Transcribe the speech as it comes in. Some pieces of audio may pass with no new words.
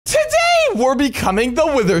we're becoming the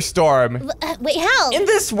Wither Storm. Wait, how? In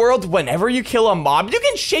this world, whenever you kill a mob, you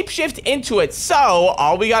can shapeshift into it. So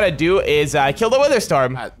all we gotta do is kill the Wither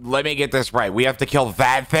Storm. Let me get this right. We have to kill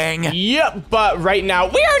that thing? Yep, but right now,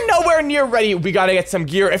 we are nowhere near ready. We gotta get some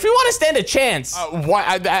gear if we want to stand a chance.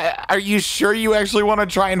 What? Are you sure you actually want to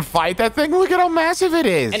try and fight that thing? Look at how massive it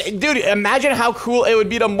is. And dude, imagine how cool it would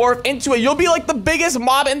be to morph into it. You'll be like the biggest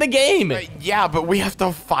mob in the game. Yeah, but we have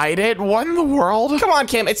to fight it? What in the world? Come on,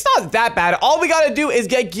 Cam, it's not that bad. All we gotta do is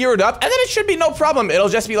get geared up, and then it should be no problem. It'll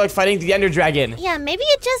just be like fighting the Ender Dragon. Yeah, maybe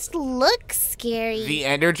it just looks scary. The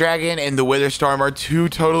Ender Dragon and the Wither Storm are two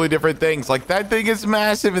totally different things. Like, that thing is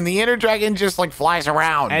massive, and the Ender Dragon just, like, flies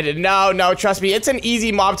around. And no, trust me, it's an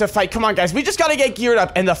easy mob to fight. Come on, guys, we just gotta get geared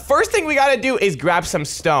up, and the first thing we gotta do is grab some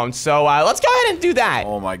stones. So let's go ahead and do that.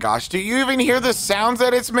 Oh my gosh, do you even hear the sounds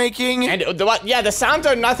that it's making? And yeah, the sounds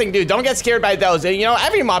are nothing, dude. Don't get scared by those. You know,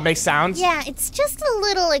 every mob makes sounds. Yeah, it's just a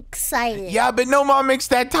little excited. Yeah, but no mob makes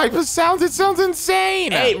that type of sounds. It sounds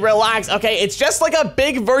insane. Hey, relax, okay? It's just like a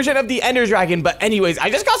big version of the Ender Dragon. But anyways, I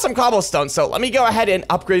just got some cobblestone, so let me go ahead and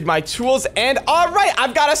upgrade my tools. And all right,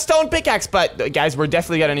 I've got a stone pickaxe. But guys, we're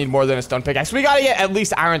definitely gonna need more than a stone pickaxe. We gotta get at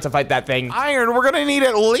least iron to fight that thing. Iron? We're gonna need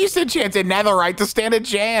at least a chance at netherite to stand a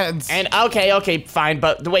chance. And okay, fine.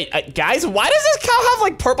 But wait, guys, why does this cow have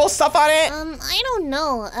like purple stuff on it? I don't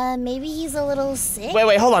know. Maybe he's a little sick.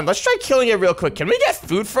 Wait, hold on. Let's try killing it real quick. Can we get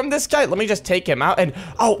food from this guy? Let me just take him out. And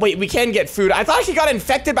oh, wait, we can get food. I thought he got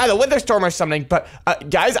infected by the Wither Storm or something. But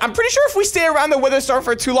guys, I'm pretty sure if we stay around the Wither Storm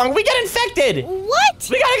for too long, we get infected. What?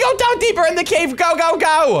 We gotta go down deeper in the cave.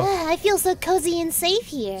 Go. I feel so cozy and safe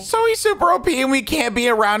here. So he's super OP and we can't be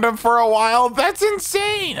around him for a while? That's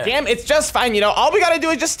insane. Damn, it's just fine. You know, all we gotta do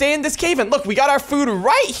is just stay in this cave. And look, we got our food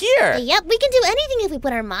right here. Yep, we can do anything if we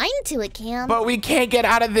put our mind to it, Cam. But we can't get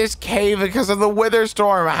out of this cave because of the Wither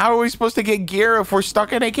Storm. How are we supposed to get gear if we're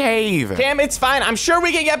stuck in a cave? Cam, it's fine. I'm sure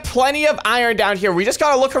we can get plenty of iron down here. We just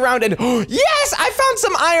gotta look around and yes, I found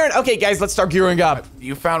some iron. Okay, guys, let's start gearing up.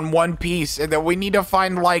 You found one piece and then we need to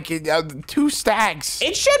find like 2 stacks.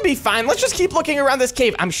 It should be fine. Let's just keep looking around this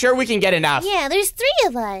cave. I'm sure we can get enough. Yeah, there's 3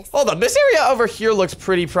 of us. Hold on, this area over here looks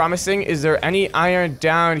pretty promising. Is there any iron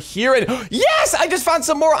down here? And yes, I just found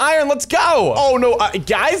some more iron. Let's go. Oh no,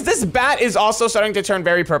 guys, this bat is also starting to turn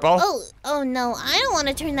very purple. Oh no, I don't want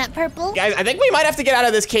to turn that purple. Guys, I think we might have to get out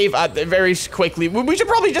of this cave very quickly. We should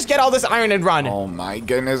probably just get all this iron and run. Oh my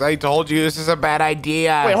goodness, I told you this is a bad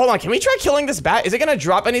idea. Wait, hold on. Can we try killing this bat? Is it gonna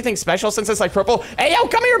drop anything special since it's like purple? Hey, yo,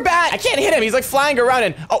 come here, bat. I can't hit him. He's like flying around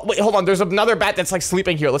and oh, wait, hold on. There's another bat that's like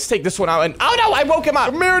sleeping here. Let's take this one out and oh no, I woke him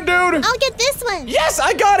up. Come here, dude. I'll get this one. Yes,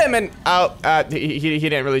 I got him. And he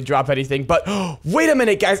didn't really drop anything, but wait a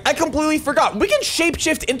minute, guys. I completely forgot. We can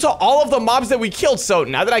shapeshift into all of the mobs that we killed. So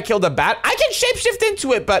now that I killed a bat, I can shapeshift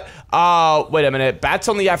into it, but wait a minute. Bats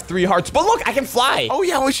only have 3 hearts, but look, I can fly. Oh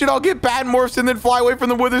yeah, we should all get bat morphs and then fly away from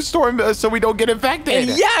the Wither Storm so we don't get infected.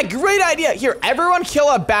 And yeah, great idea. Here, everyone kill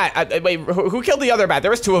a bat. Wait, who killed the other bat?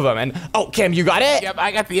 There was 2 of them. And oh, Cam, you got it? Yep,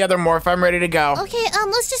 I got the other morph. I'm ready to go. Okay,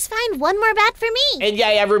 let's just find one more bat for me. And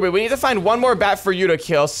yeah, Ruby, we need to find one more bat for you to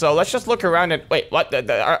kill. So let's just look around and wait, what?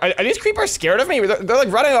 Are these creepers scared of me? They're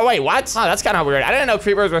like running away. What? Oh, that's kind of weird. I didn't know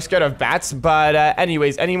creepers were scared of bats, but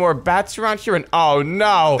anyways, any more bats around here? And oh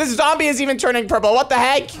no, this zombie is even turning purple. What the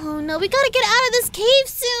heck? Oh no, we gotta get out of this cave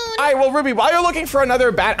soon. All right, well, Ruby, while you're looking for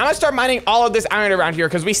another bat, I'm gonna start mining all of this iron around here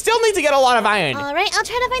because we still need to get a lot of iron. All right, I'll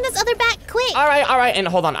try to find this other bat quick. All right, and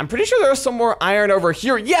hold on. I'm pretty sure there's some more iron over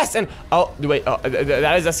here. Yes, and oh, wait,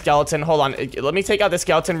 that is a skeleton. Hold on, let me take out the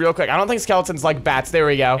skeleton real quick. I don't think skeletons like bats. There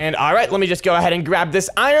we go. And all right, let me just go ahead and grab this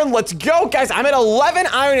iron. Let's go, guys. I'm at 11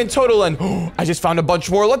 iron in total, and I just found a bunch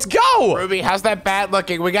more. Let's go. Ruby, how's that bat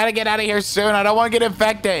looking? We gotta get out of here soon. I don't want to get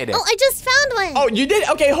infected. Oh, I just found one. Oh, you did?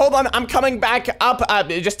 Okay, hold on. I'm coming back up.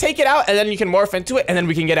 Just take it out, and then you can morph into it, and then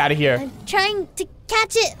we can get out of here. I'm trying to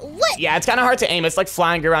catch it. What? Yeah, it's kind of hard to aim. It's like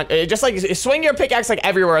flying around. Just like swing your pickaxe like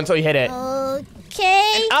everywhere until you hit it.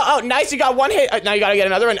 Okay. And, oh, nice. You got 1 hit. Now you gotta get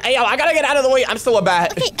another one. Hey, yo, I gotta get out of the way. I'm still a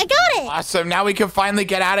bat. Okay, I got it. Awesome. Now we can finally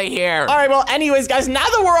get out of here. All right, well, anyways, guys, now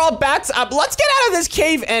that we're all bats up, let's get out of this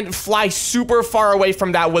cave and fly super far away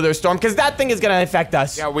from that Wither Storm because that thing is gonna infect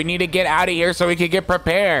us. Yeah, we need to get out of here so we can get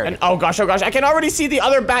prepared. And oh gosh, I can already see the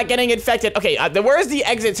other bat getting infected. Okay, where is the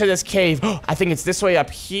exit to this cave? I think it's this way up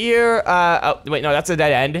here. Oh, wait, no, that's a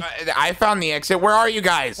dead end. I found the exit. Where are you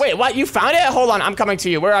guys? Wait, what? You found it? Hold on, I'm coming to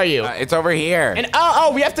you. Where are you? It's over here. And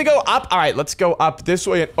oh, we have to go up. All right, let's go up this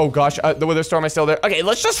way. And oh gosh, the wither storm is still there. Okay,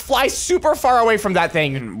 let's just fly super far away from that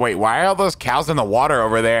thing. Wait, why are all those cows in the water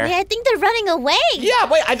over there? Wait, I think they're running away. Yeah,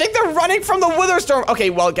 wait, I think they're running from the wither storm. Okay,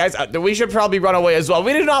 well, guys, we should probably run away as well.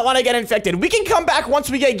 We do not want to get infected. We can come back once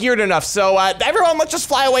we get geared enough. So, everyone, let's just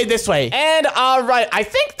fly away this way. And, all right, I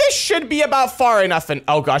think this should be about far enough. And,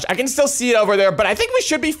 oh gosh, I can still see it over there, but I think we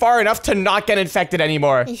should be far enough to not get infected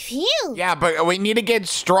anymore. Phew. Yeah, but we need to get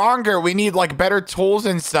stronger. We need, like, better tools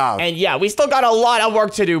and stuff. And yeah, we still got a lot of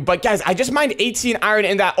work to do. But guys, I just mined 18 iron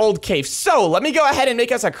in that old cave. So let me go ahead and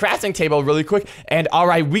make us a crafting table really quick. And all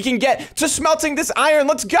right, we can get to smelting this iron.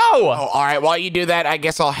 Let's go. Oh, all right. While you do that, I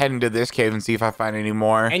guess I'll head into this cave and see if I find any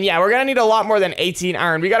more. And yeah, we're going to need a lot more than 18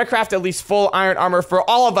 iron. We got to craft at least full iron armor for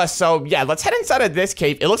all of us. So yeah, let's head inside of this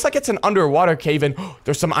cave. It looks like it's an underwater cave. And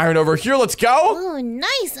there's some iron over here. Let's go. Oh,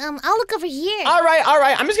 nice. I'll look over here. All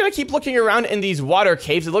right. I'm just going to keep looking around in these water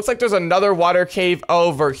caves. It looks like there's another water cave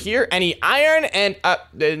over here. Any iron? And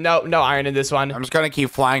no iron in this one. I'm just gonna keep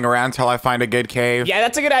flying around till I find a good cave. Yeah,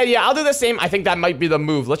 that's a good idea. I'll do the same. I think that might be the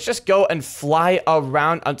move. Let's just go and fly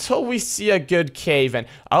around until we see a good cave. And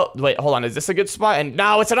oh, wait, hold on. Is this a good spot? And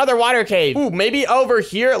no, it's another water cave. Ooh, maybe over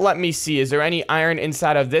here. Let me see. Is there any iron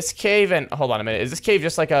inside of this cave? And hold on a minute. Is this cave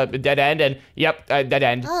just like a dead end? And yep, dead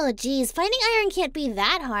end. Oh, geez. Finding iron can't be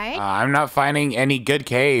that hard. I'm not finding any good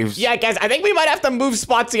caves. Yeah, guys, I think we might have to move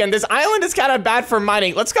spots again. This island is kind of bad for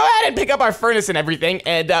mining. Let's go ahead and pick up our furnace and everything,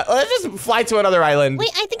 and let's just fly to another island. Wait,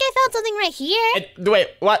 I think I found something right here. Wait,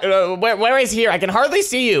 what? Where is here? I can hardly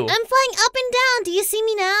see you. I'm flying up and down. Do you see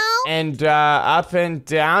me now? And up and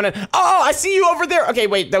down. And oh, I see you over there. Okay,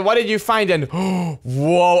 wait. Then what did you find? And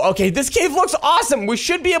whoa. Okay, this cave looks awesome. We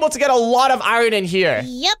should be able to get a lot of iron in here.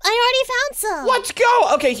 Yep, I already found some. Let's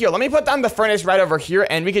go. Okay, here. Let me put down the furnace right over here,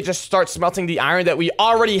 and we could just start smelting the iron that we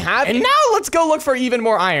already have. And now let's go look for even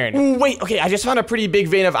more iron. Ooh, wait. Okay, I just found a pretty big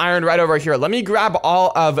vein of iron right over here. Let me grab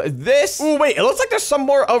all of this. Ooh, wait. It looks like there's some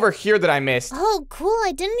more over here that I missed. Oh, cool.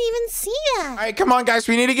 I didn't even see that. All right, come on, guys.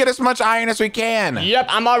 We need to get as much iron as we can. Yep,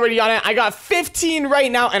 I'm already on it. I got 15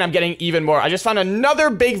 right now, and I'm getting even more. I just found another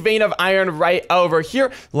big vein of iron right over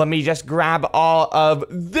here. Let me just grab all of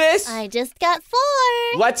this. I just got 4.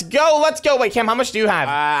 Let's go. Let's go. Wait, Kim, how much do you have?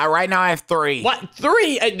 Right now I have 3. What?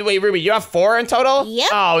 3? Wait, Ruby, you have 4 in total? Yep.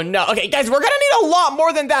 Oh, no. Okay, guys, we're gonna need a lot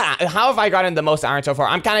more than that. How have I gotten the most iron so far?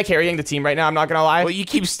 I'm kind of carrying the team right now, I'm not gonna lie. Well, you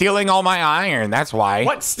keep stealing all my iron. That's why.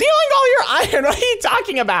 What? Stealing all your iron? What are you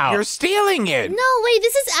talking about? You're stealing it. No, wait,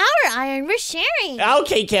 this is our iron. We're sharing.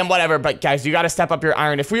 Okay, Kim, whatever. But guys, you gotta step up your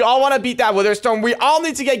iron. If we all want to beat that wither storm, we all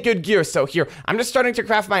need to get good gear. So here, I'm just starting to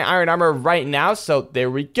craft my iron armor right now. So there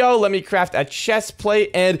we go. Let me craft a chest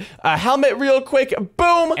plate and a helmet real quick.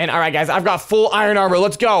 Boom. And all right, guys, I've got full iron armor.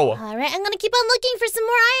 Let's go. All right, I'm gonna keep on looking for some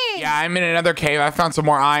more iron. Yeah, I'm in another cave. I found some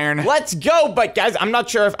more iron. Let's go. But guys, I'm not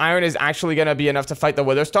sure if iron is actually gonna be enough to fight the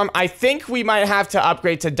wither storm. I think we might have to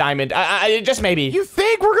upgrade to diamond. Just maybe. You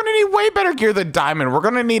think we're gonna need way better gear than diamond? We're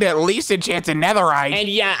gonna need at least a chance at netherite. And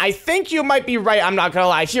yeah, I think you might be right. I'm not gonna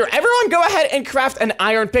lie. Here, everyone go ahead and craft an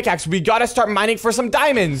iron pickaxe. We gotta start mining for some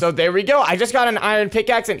diamonds. So there we go. I just got an iron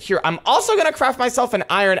pickaxe. And here, I'm also gonna craft myself an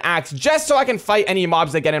iron axe just so I can fight any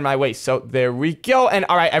mobs that get in my way. So there we go. And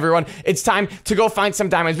all right, everyone, it's time to go find some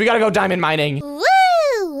diamonds. We gotta go diamond mining. Woo!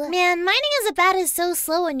 Man, mining as a bat is so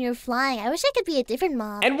slow when you're flying. I wish I could be a different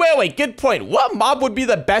mob. And wait, good point. What mob would be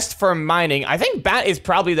the best for mining? I think bat is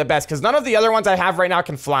probably the best because none of the other ones I have right now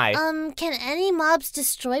can fly. Can any mobs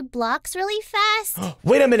destroy blocks really fast?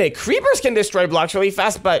 Wait a minute. Creepers can destroy blocks really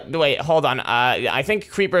fast, but wait, hold on. I think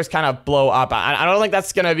creepers kind of blow up. I don't think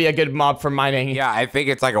that's gonna be a good mob for mining. Yeah, I think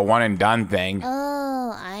it's like a one and done thing.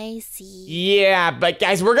 Oh, I see. Yeah, but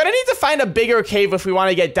guys, we're gonna need to find a bigger cave if we want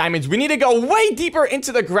to get diamonds. We need to go way deeper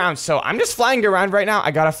into the ground. So I'm just flying around right now.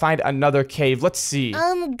 I gotta find another cave. Let's see.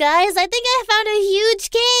 Guys, I think I found a huge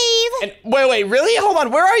cave. And wait, really? Hold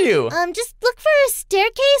on. Where are you? Just look for a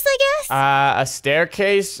staircase, I guess. A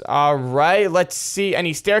staircase. All right. Let's see.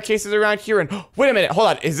 Any staircases around here? And wait a minute. Hold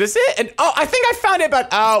on. Is this it? And oh, I think I found it. But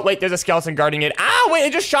oh, wait. There's a skeleton guarding it. Ah, wait.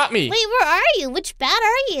 It just shot me. Wait, where are you? Which bat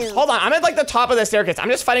are you? Hold on. I'm at like the top of the staircase. I'm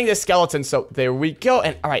just fighting this skeleton. So there we go.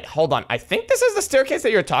 And all right, hold on. I think this is the staircase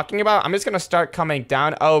that you're talking about. I'm just gonna start coming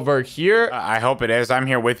down over here. I hope it is. I'm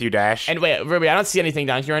here with you, Dash. And wait, Ruby, I don't see anything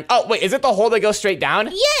down here. And oh, wait, is it the hole that goes straight down?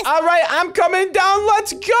 Yes. All right, I'm coming down.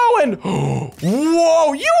 Let's go. And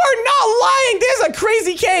whoa, you are not lying. There's a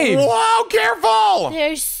crazy cave. Whoa, careful.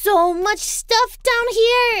 There's so much stuff down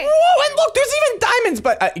here. Whoa, and look, there's even diamonds.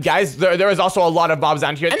 But guys, there is also a lot of mobs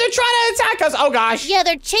down here. And they're trying gonna attack us. Oh, gosh. Yeah,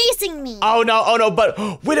 they're chasing me. Oh no,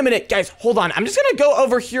 but wait a minute, guys, hold on. I'm just gonna go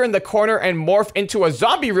over here in the corner and morph into a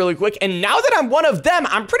zombie really quick, and now that I'm one of them,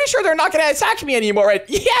 I'm pretty sure they're not gonna attack me anymore. And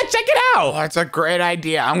yeah, check it out. Oh, that's a great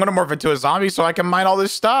idea. I'm gonna morph into a zombie so I can mine all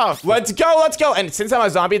this stuff. Let's go. And since I'm a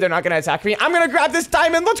zombie, they're not gonna attack me. I'm gonna grab this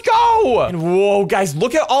diamond. Let's go. And whoa, guys,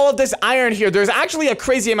 look at all of this iron here. There's actually a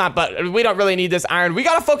crazy amount, but we don't really need this iron. We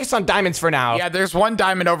gotta focus on diamonds for now. Yeah, there's one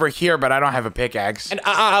diamond over here, but I don't have a pickaxe.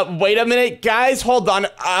 And wait a minute, guys, hold on.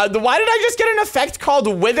 Why did I just get an effect called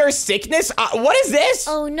Wither Sickness? What is this?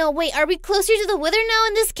 Oh no, wait, are we closer to the wither now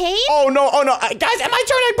in this cave? Oh no, guys, am I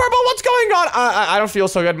turning purple? What's going on? I don't feel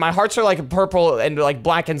so good. My hearts are like purple and like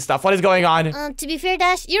black and stuff. What is going on? To be fair,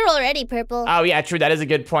 Dash, you're already purple. Oh yeah, true, that is a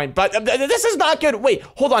good point. But this is not good. Wait,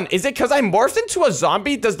 hold on. Is it because I morphed into a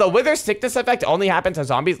zombie? Does the Wither Sickness effect only happen to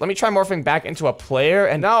zombies? Let me try morphing back into a player.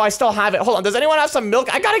 And no, I still have it. Hold on, does anyone have some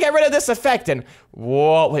milk? I gotta get rid of this effect. And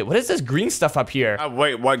whoa, wait, what is this green stuff up here?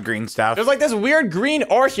 Wait, what green stuff? There's like this weird green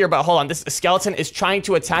ore here, but hold on, this skeleton is trying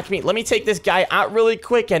to attack me. Let me take this guy out really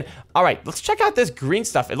quick. And all right, let's check out this green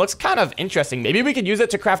stuff. It looks kind of interesting. Maybe we could use it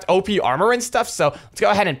to craft OP armor and stuff. So let's go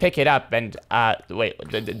ahead and pick it up. And wait,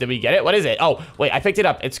 did we get it? What is it? Oh, wait, I picked it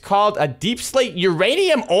up. It's called a deep slate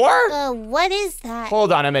uranium ore. What is that?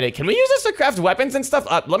 Hold on a minute. Can we use this to craft weapons and stuff?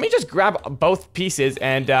 Let me just grab both pieces.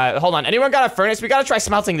 And hold on. Anyone got a furnace? We gotta try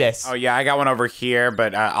smelting this. Oh yeah, I got one over here,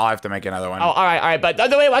 but I'll have to make another one. Oh, all right. But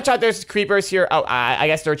the way, watch out. There's creepers here. Oh, I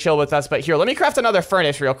guess they're chill with us. But here, let me craft another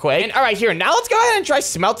furnace real quick. And all right, here. Now let's go ahead and try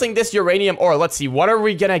smelting this uranium ore. Let's see. What are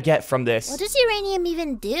we gonna get from this? What does uranium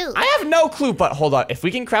even do? I have no clue, but hold on. If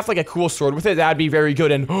we can craft like a cool sword with it, that'd be very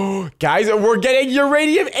good. And guys, we're getting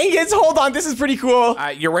uranium ingots. Hold on. This is pretty cool.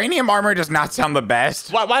 Uranium armor does not sound the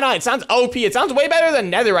best. Why not? It sounds OP. It sounds way better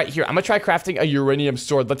than netherite here. I'm gonna try crafting a uranium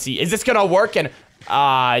sword. Let's see. Is this gonna work? And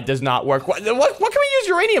it does not work. What can we use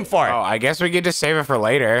uranium for? Oh, I guess we could just save it for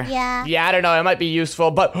later. Yeah. Yeah, I don't know. It might be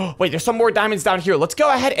useful, but wait, there's some more diamonds down here. Let's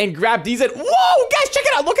go ahead and grab these. And whoa, guys, check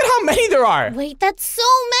it out. Look at how many there are. Wait, that's so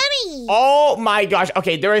many. Oh my gosh.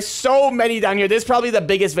 Okay, there is so many down here. This is probably the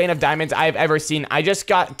biggest vein of diamonds I've ever seen. I just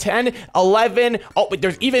got 10, 11. Oh, but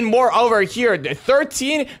there's even more over here.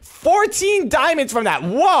 13, 14 diamonds from that.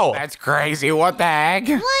 Whoa. That's crazy. What the heck?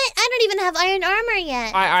 What? I don't even have iron armor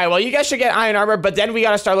yet. All right. Well, you guys should get iron armor, but then we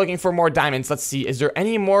gotta start looking for more diamonds. Let's see. Is there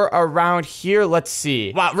any more around here? Let's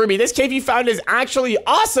see. Wow, Ruby, this cave you found is actually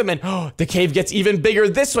awesome. And the cave gets even bigger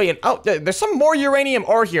this way. And there's some more uranium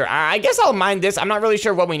ore here. I guess I'll mine this. I'm not really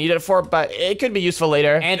sure what we need it for, but it could be useful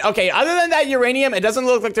later. And okay, other than that uranium, it doesn't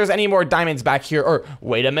look like there's any more diamonds back here. Or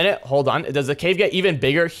wait a minute. Hold on. Does the cave get even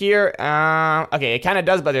bigger here? Okay, it kind of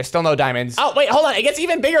does, but there's still no diamonds. Oh, wait, hold on. It gets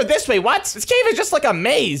even bigger this way. What? This cave is just like a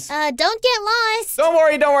maze. Don't get lost. Don't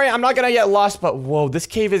worry. I'm not gonna get lost, but whoa, this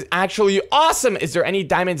cave is actually awesome. Is there any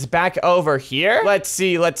diamonds back over here? Let's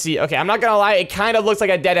see. Okay, I'm not gonna lie. It kind of looks like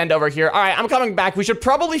a dead end over here. All right, I'm coming back. We should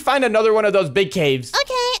probably find another one of those big caves.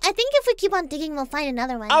 Okay, I think if we keep on digging, we'll find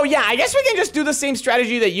another one. Oh, yeah, I guess we can just do the same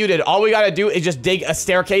strategy that you did. All we gotta do is just dig a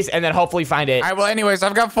staircase and then hopefully find it. All right, well, anyways,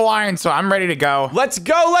 I've got full iron, so I'm ready to go. Let's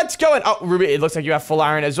go. And oh, Ruby, it looks like you have full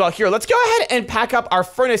iron as well. Here, let's go ahead and pack up our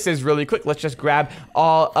furnaces really quick. Let's just grab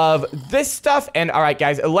all of this stuff. And all right,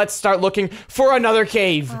 guys, let's start looking for another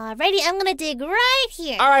cave. Alrighty, I'm gonna dig right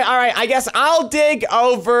here. All right. I guess I'll dig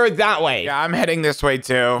over that way. Yeah, I'm heading this way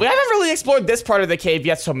too. We haven't really explored this part of the cave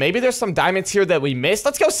yet, so maybe there's some diamonds here that we missed.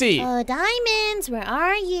 Let's go see. Diamonds, where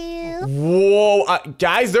are you? Whoa,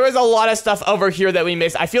 guys, there is a lot of stuff over here that we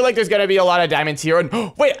missed. I feel like there's gonna be a lot of diamonds here. And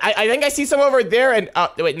wait, I think I see some over there. And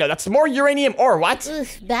wait, no, that's more uranium ore. What?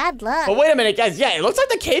 Oof, bad luck. But wait a minute, guys. Yeah, it looks like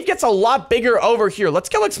the cave gets a lot bigger over here. Let's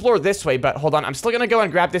go explore this way. But hold on, I'm still gonna go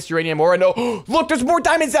and grab this uranium ore. And look, there's more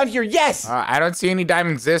diamonds down here. Yes. I don't see any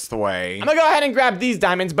diamonds this way. I'm gonna go ahead and grab these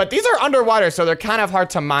diamonds, but these are underwater, so they're kind of hard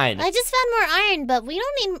to mine. I just found more iron, but we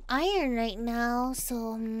don't need iron right now,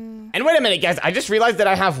 so... And wait a minute, guys. I just realized that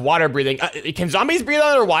I have water breathing. Can zombies breathe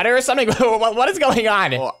underwater or something? What is going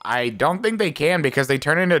on? Well, I don't think they can because they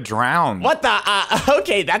turn into drowned. What the?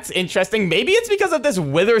 Okay, that's interesting. Maybe it's because of this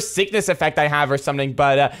wither sickness effect I have or something.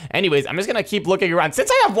 But anyways, I'm just gonna keep looking around. Since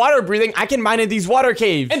I have water breathing, I can mine in these water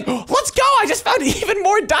caves. And let's go! I just found even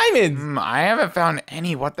more diamonds. I haven't found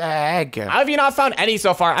any. What the heck? How have you not found any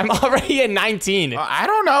so far? I'm already at 19. I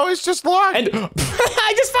don't know. It's just luck. And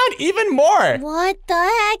I just found even more. What the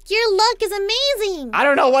heck? Your luck is amazing. I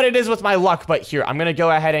don't know what it is with my luck, but here, I'm gonna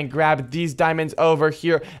go ahead and grab these diamonds over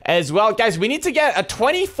here as well. Guys, we need to get a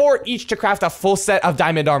 24 each to craft a full set of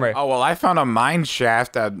diamond armor. Oh, well, I found a mine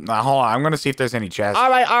shaft. Hold on, I'm gonna see if there's any chests. All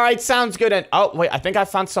right, sounds good. And oh, wait, I think I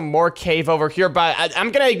found some more cave over here, but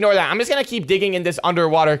I'm gonna ignore that. I'm just gonna keep digging in this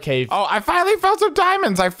underwater cave. Oh, I finally found some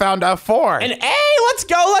diamonds. I found 4. And hey, let's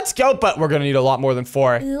go. But we're gonna need a lot more than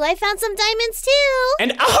 4. Ooh, I found some diamonds too.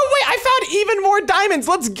 And oh wait, I found even more diamonds.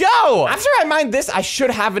 Let's go. After I mine this, I should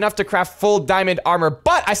have enough to craft full diamond armor,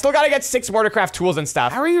 but I still gotta get 6 more to craft tools and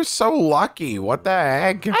stuff. How are you so lucky? What the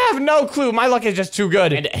heck? I have no clue. My luck is just too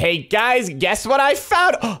good. And hey, guys, guess what I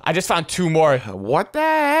found? I just found 2 more. What the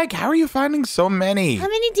heck? How are you finding so many? How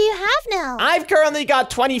many do you have now? I've currently got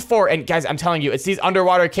 24. And guys, I'm telling you, it's these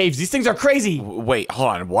underwater caves. These things are crazy. Wait, hold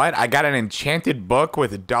on. What? I got an enchanted book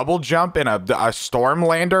with a double jump and a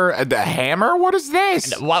stormlander, a hammer? What is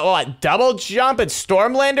this? What? Double jump and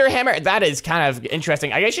Stormlander hammer? That is kind of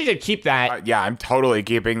interesting. I guess you should keep that. Yeah, I'm totally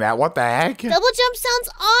keeping that. What the heck? Double jump sounds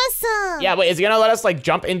awesome. Yeah, wait, is it gonna let us, like,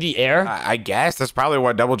 jump in the air? I guess that's probably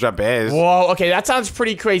what double jump is. Whoa, okay, that sounds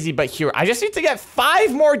pretty crazy, but here, I just need to get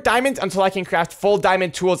 5 more diamonds until I can craft full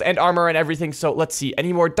diamond tools and armor and everything. So let's see,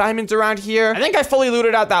 any more diamonds around here? I think I fully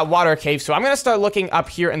looted out that water cave, so I'm gonna start looking up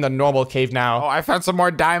here in the normal cave now. Oh, I found some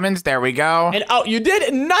more diamonds. There we go. And oh, you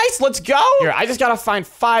did? Nice, let's go. Here, I just gotta find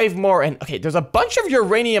 5 more. And okay, there's a bunch of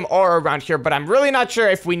uranium ore around here, but I'm really not sure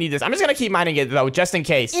if we need this. I'm just gonna keep mining it though, just in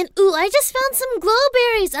case. And ooh, I just found some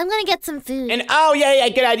glowberries. I'm gonna get some food. And oh, yeah,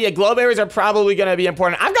 good idea. Glowberries are probably gonna be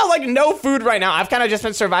important. I've got like no food right now. I've kind of just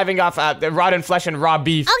been surviving off the rotten flesh and raw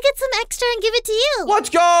beef. I'll get some extra and give it to you. Let's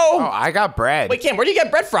go. Oh, I got bread. Wait, Kim, where do you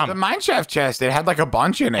get bread The from? mineshaft chest. It had like a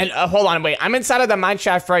bunch in it. And hold on, wait. I'm inside of the mine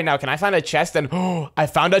shaft right now. Can I find a chest? And oh, I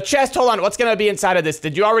found a chest. Hold on. What's gonna be inside of this?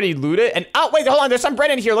 Did you already loot it? And oh, wait, hold on. There's some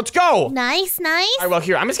bread in here. Let's go. Nice. All right, well,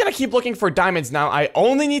 here, I'm just gonna keep looking for diamonds now. I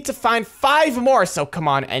only need to find 5 more, so come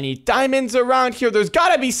on, any diamonds around here? There's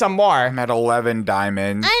gotta be some more. I'm at 11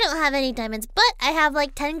 diamonds. I don't have any diamonds, but I have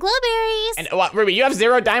like 10 glowberries. And what, Ruby, you have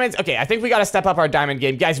 0 diamonds? Okay, I think we gotta step up our diamond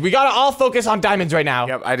game. Guys, we gotta all focus on diamonds right now.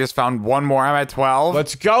 Yep, I just found 1 more. I'm at 12.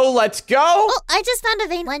 Let's go. Oh, I just found a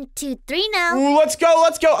vein. 1, 2, 3 now. Ooh, let's go.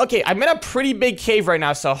 Okay, I'm in a pretty big cave right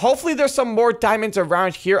now, so hopefully there's some more diamonds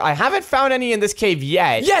around here. I haven't found any in this cave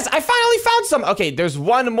yet. Yes, I finally found some. Okay, there's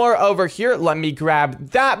 1 more over here. Let me grab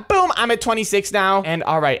that. Boom, I'm at 26 now. And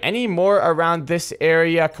all right, any more around this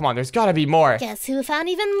area? Come on, there's gotta be more. Guess who found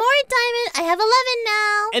even more diamond? I have 11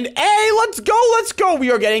 now. And hey, let's go.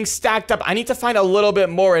 We are getting stacked up. I need to find a little bit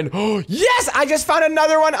more. And oh, yes, I just found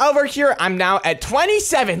another one over here. I'm now at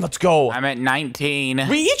 27. Let's go. I'm at 19.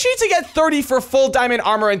 We each need to get 30 for full diamond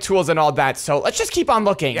armor and tools and all that. So let's just keep on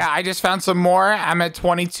looking. Yeah, I just found some more. I'm at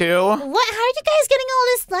 22. What? How are you guys getting all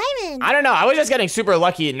this diamond? I don't know. I was just getting super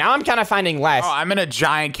lucky. Now I'm kind of finding less. Oh, I'm in a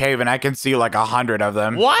giant cave and I can see like 100 of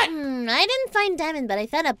them. What? I didn't find diamond, but I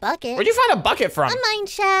found a bucket. Where'd you find a bucket from? A mine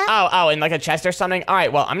shaft. Oh, in like a chest or something? All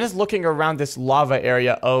right, well, I'm just looking around this lava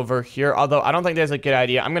area over here, although I don't think that's a good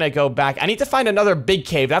idea. I'm gonna go back. I need to find another big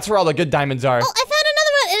cave. That's where all the good diamonds are. Oh, I found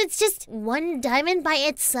another one, and it's just 1 diamond by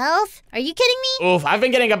itself. Are you kidding me? Oof, I've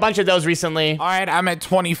been getting a bunch of those recently. All right, I'm at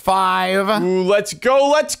 25. Ooh, let's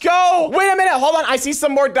go. Wait a minute, hold on. I see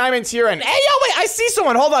some more diamonds here, and hey, yo, wait, I see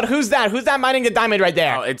someone. Hold on, who's that? Who's that mining the diamond right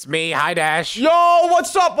there? Oh, it's me. Hi, Dash. Yo,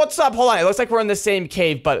 what's up? Hold on, it looks like we're in the same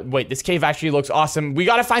cave, but wait, this cave actually looks awesome. We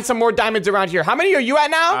gotta find some more diamonds around here. How many are you at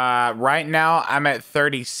now? Right now, I'm at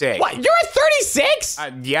 36. What, you're at 36?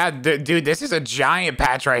 Yeah, dude, this is a giant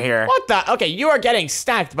patch right here. What the? Okay, you are getting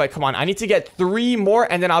stacked, but come on, I need to get 3 more,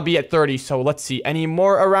 and then I'll be at 30, so let's see. Any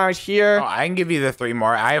more around here? Oh, I can give you the 3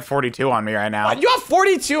 more. I have 42 on me right now. What, you have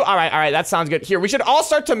 42? All right, that sounds good. Here, we should all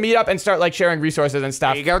start to meet up and start, like, sharing resources and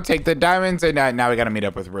stuff. There you go, take the diamonds, and now we gotta meet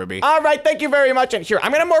up with Ruby. All right, thank you very much, and here,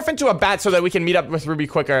 I'm gonna morph into a bat so that we can meet up with Ruby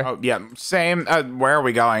quicker. Oh, yeah, same. Where are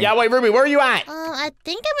we going? Yeah, wait, Ruby, where are you at? I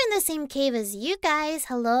think I'm in the same cave as you guys.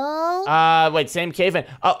 Hello? Wait, same cave in.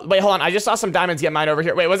 Oh, wait, hold on. I just saw some diamonds get mined over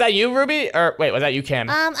here. Wait, was that you, Ruby? Or wait, was that you, Kim?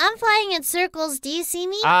 I'm flying in circles. Do you see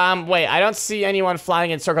me? Wait, I don't see anyone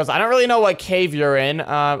flying in circles. I don't really know what cave you're in.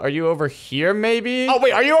 Are you over here, maybe? Oh,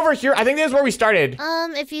 wait, are you over here? I think this is where we started.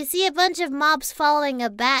 If you see a bunch of mobs following a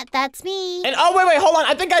bat, that's me. And oh, wait, hold on.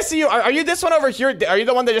 I think I see you. Are you this one over here? Are you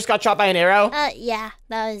the one that just got shot by an arrow? Yeah,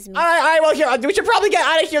 that was me. All right, well, here, we should probably get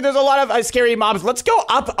out of here. There's a lot of scary mobs. Let's go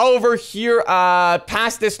up over here,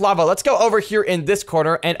 past this lava. Let's go over here in this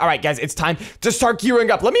corner. And all right, guys, it's time to start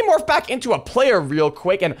gearing up. Let me morph back into a player real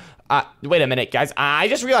quick. And wait a minute, guys. I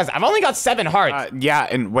just realized I've only got 7 hearts. Yeah,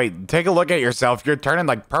 and wait, take a look at yourself. You're turning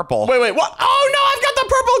like purple. Wait, what? Oh, no, I've got the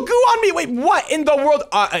purple goo on me. Wait, what in the world?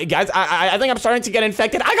 Guys, I think I'm starting to get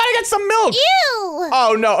infected. I gotta get some milk. Ew!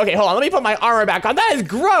 Oh, no. Okay, hold on. Let me put my armor back on. That is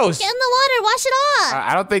gross. Get in the water, wash it off.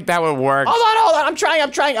 I don't think that would work. Hold on. I'm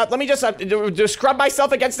trying. Let me just scrub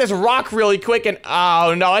myself against this rock really quick. And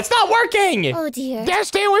oh, no, it's not working. Oh, dear. Yeah,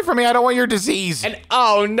 stay away from me. I don't want your disease. And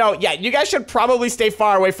oh, no. Yeah, you guys should probably stay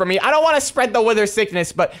far away from me. I don't want to spread the wither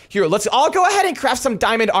sickness, but here, let's all go ahead and craft some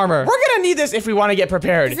diamond armor. We're gonna need this if we want to get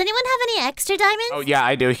prepared. Does anyone have any extra diamonds? Oh, yeah,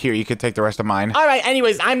 I do. Here, you can take the rest of mine. All right,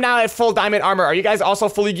 anyways, I'm now at full diamond armor. Are you guys also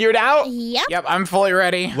fully geared out? Yep. Yep, I'm fully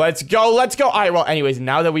ready. Let's go. All right, well, anyways,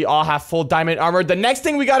 now that we all have full diamond armor, the next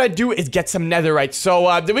thing we gotta do is get some netherite. So,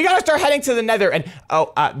 we gotta start heading to the nether.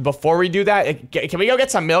 And, before we do that, can we go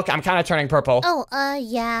get some milk? I'm kind of turning purple. Oh,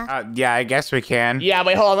 yeah. Yeah, I guess we can. Yeah,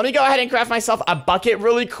 wait, hold on. Let me go ahead and craft myself a bucket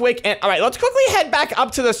really quick. And, all right, let's quickly head back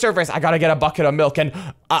up to the surface. I gotta get a bucket of milk. And,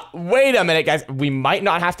 wait a minute, guys. We might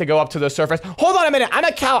not have to go up to the surface. Hold on a minute. I'm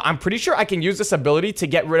a cow. I'm pretty sure I can use this ability to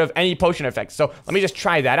get rid of any potion effects. So, let me just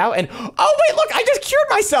try that out. And, oh, wait, look, I just cured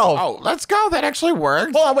myself. Oh, let's go. That actually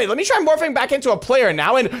worked. Hold on, wait, let me try morphing back into a player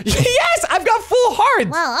now, and yes, I've got full hearts!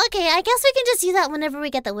 Well, okay, I guess we can just use that whenever we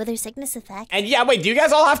get the wither sickness effect. And yeah, wait, do you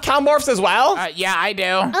guys all have cow morphs as well? Yeah, I do.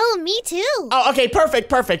 Oh, me too. Oh, okay,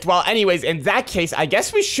 perfect. Well, anyways, in that case, I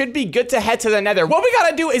guess we should be good to head to the nether. What we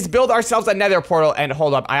gotta do is build ourselves a nether portal, and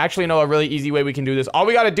hold up, I actually know a really easy way we can do this. All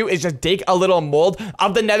we gotta do is just dig a little mold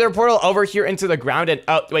of the nether portal over here into the ground, and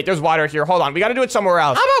oh, wait, there's water here. Hold on, we gotta do it somewhere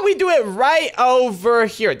else. How about we do it right over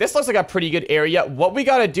here? This looks like a pretty good area. What we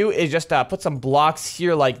gotta do is just put some blocks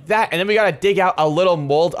here like that, and then we gotta dig out a little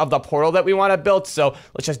mold of the portal that we want to build. So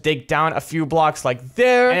let's just dig down a few blocks like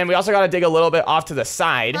there, and then we also gotta dig a little bit off to the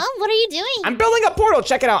side. Oh, what are you doing? I'm building a portal.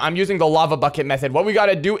 Check it out. I'm using the lava bucket method. What we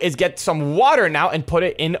gotta do is get some water now and put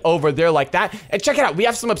it in over there like that. And check it out. We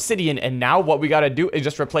have some obsidian, and now what we gotta do is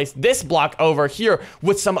just replace this block over here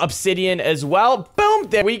with some obsidian as well. Boom,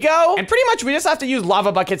 there we go. And pretty much we just have to use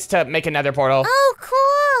lava buckets to make a nether portal. Oh,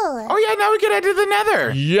 cool. Oh, yeah, now we can head to the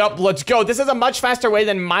nether. Yep, let's go. This is a much faster way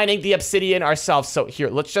than mining the obsidian ourselves. So here,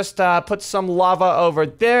 let's just put some lava over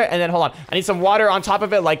there, and then hold on. I need some water on top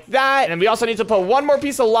of it like that. And we also need to put one more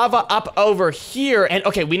piece of lava up over here. And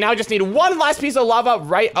okay, we now just need one last piece of lava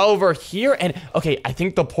right over here. And okay, I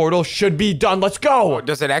think the portal should be done. Let's go. Oh,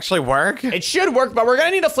 does it actually work? It should work, but we're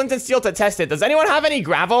gonna need a flint and steel to test it. Does anyone have any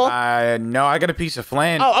gravel? No, I got a piece of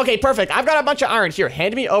flint. Oh, okay, perfect. I've got a bunch of iron. Here,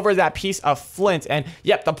 hand me over that piece of flint. And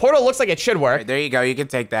yep, the portal looks like it should work. Right, there you go. You can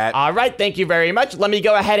take that. All right, thank you very much. Let me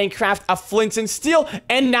go ahead and craft a flint and steel,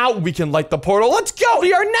 and now we can light the portal. Let's go.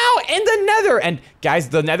 We are now in the nether. And guys,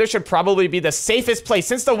 the nether should probably be the safest place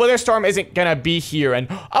since the wither storm isn't gonna be here. And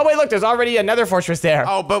oh wait, look, there's already a nether fortress there.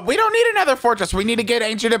 Oh, but we don't need another fortress. We need to get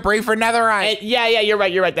ancient debris for netherite. Yeah, you're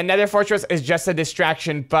right. The nether fortress is just a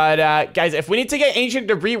distraction. But guys, if we need to get ancient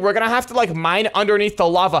debris, we're gonna have to like mine underneath the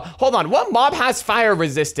lava. Hold on, what mob has fire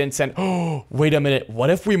resistance? And oh, wait a minute, what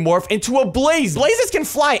if we morph into a blaze? Blazes can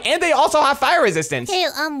fly, and they also have fire resistance. Okay,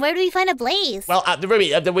 where do we find a blaze? Well,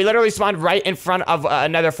 Ruby, we literally spawned right in front of a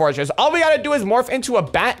nether fortress. All we gotta do is morph into a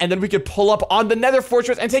bat, and then we could pull up on the nether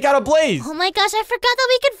fortress and take out a blaze. Oh my gosh, I forgot that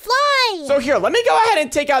we could fly. So here, let me go ahead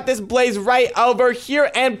and take out this blaze right over here,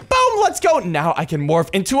 and boom, let's go. Now I can morph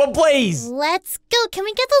into a blaze. Let's go. Can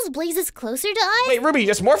we get those blazes closer to us? Wait, Ruby,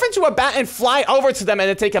 just morph into a bat and fly over to them and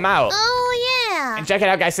then take them out. Oh, yeah. And check it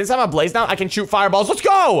out, guys. Since I'm a blaze now, I can shoot fireballs. Let's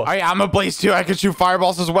go. Oh, yeah, I'm a blaze too. I can shoot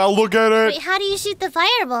fireballs as well. Look at it. Wait, how do you shoot the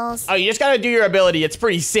fireballs? Oh, you just gotta do your ability. It's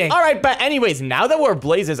pretty sick. All right, but anyways, now that we're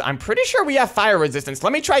blazes, I'm pretty sure we have fire resistance.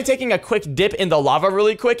 Let me try taking a quick dip in the lava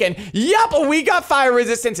really quick, and yep, we got fire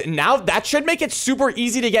resistance. Now that should make it super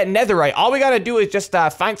easy to get netherite. All we gotta do is just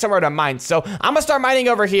find somewhere to mine. So I'm gonna start mining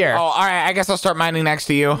over here. Oh, all right. I guess I'll start mining next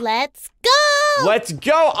to you. Let's go. Let's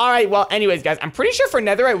go. All right, well, anyways, guys, I'm pretty sure for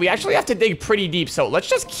netherite, we actually have to dig pretty deep. So let's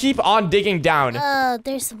just keep on digging down. Oh,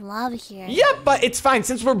 there's some lava here. Yep, but it's fine.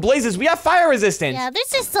 Since we're blazes, we have fire resistance. Yeah, there's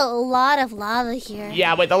just a lot of lava here.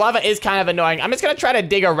 Yeah, wait, the lava is kind of annoying. I'm just gonna try to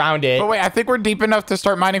dig around it. But wait, I think we're deep enough to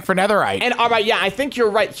start mining for netherite. And all right, yeah, I think you're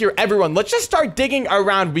right here. Everyone, let's just start digging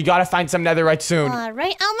around. We gotta find some netherite soon. All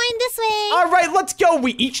right, I'll mine this way. All right, let's go.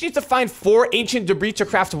 We each need to find 4 ancient debris to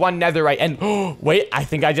craft 1 netherite. And oh, wait, I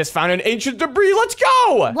think I just found an ancient debris. Let's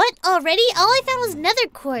go. What, already? All I found was nether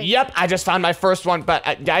quartz. Yep, I just found my first one.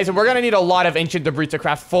 But guys, we're gonna need a lot of ancient debris to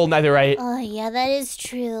craft full netherite. Oh, yeah, that is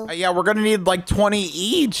true. Yeah, we're gonna need like 20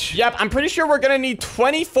 each. Yep, I'm pretty sure we're gonna need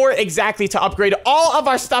 24 exactly to upgrade all of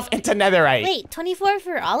our stuff into netherite. Wait, 24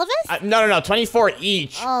 for all of us? No, 24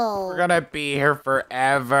 each. Oh. We're gonna be here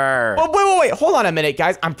forever. Oh, wait, hold on a minute,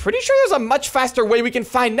 guys. I'm pretty sure there's a much faster way we can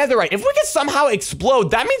find netherite. If we can somehow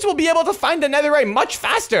explode, that means we'll be able to find the netherite much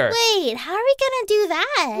faster. Wait, how are we we gonna do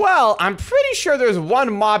that? Well, I'm pretty sure there's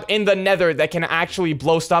one mob in the nether that can actually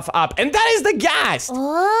blow stuff up, and that is the ghast.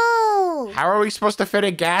 Oh. How are we supposed to fit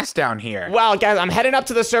a gas down here? Well, guys, I'm heading up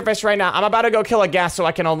to the surface right now. I'm about to go kill a ghast so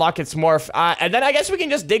I can unlock its morph. And then I guess we can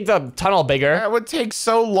just dig the tunnel bigger. That would take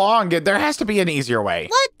so long. There has to be an easier way.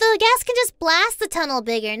 What? The gas can just blast the tunnel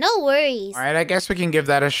bigger. No worries. All right, I guess we can give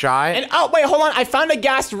that a shot. And oh, wait, hold on. I found a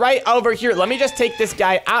ghast right over here. Let me just take this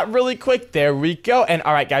guy out really quick. There we go. And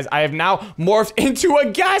all right, guys, I have now morphed into a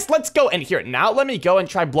ghast. Let's go. And here, now let me go and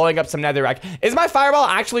try blowing up some netherrack. Is my fireball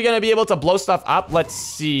actually going to be able to blow stuff up? Let's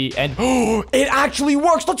see. And it actually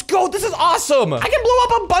works. Let's go. This is awesome. I can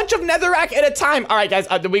blow up a bunch of netherrack at a time. All right, guys,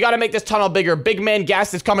 we got to make this tunnel bigger. Big man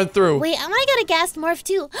ghast is coming through. Wait, I might get a gas morph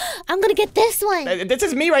too. I'm gonna get this one. This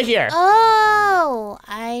is me right here. Oh,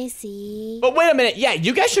 I see. But wait a minute. Yeah,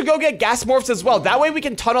 you guys should go get gas morphs as well. That way we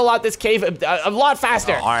can tunnel out this cave a lot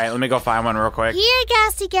faster. All right, let me go find one real quick. Here,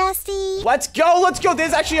 Gasty. Let's go. Let's go. This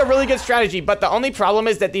is actually a really good strategy. But the only problem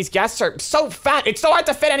is that these ghasts are so fat. It's so hard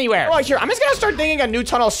to fit anywhere. Oh, here, I'm just going to start digging a new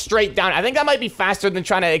tunnel straight down. I think that might be faster than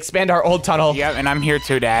trying to expand our old tunnel. Yep, and I'm here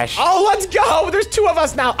too, Dash. Oh, let's go. There's two of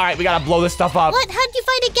us now. All right, we got to blow this stuff up. What? How'd you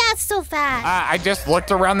find a gas so fast? I just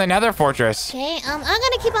looked around the nether fortress. Okay, I'm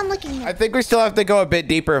gonna keep on looking here. I think we still have to go a bit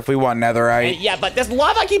deeper if we want netherite. Yeah, but this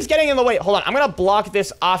lava keeps getting in the way. Hold on. I'm going to block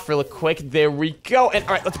this off real quick. There we go. And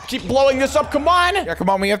all right, let's keep blowing this up. Come on. Yeah, come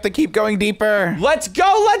on. We have to keep going deeper. Let's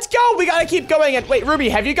go. Let's go. We got to keep going. And wait, Ruby,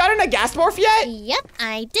 have you gotten a gas morph yet? Yep,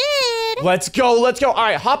 I did. Let's go. Let's go. All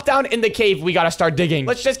right, hop down in the cave. We got to start digging.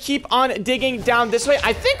 Let's just keep on digging down this way.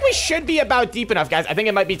 I think we should be about deep enough, guys. I think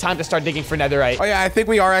it might be time to start digging for netherite. Oh, yeah, I think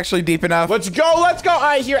we are actually deep enough. Let's go. Let's go. All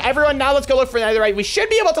right, here, everyone, now let's go look for netherite. We should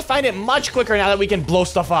be able to find it much quicker now that we can blow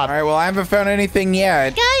stuff up. All right, well, I haven't found anything yet.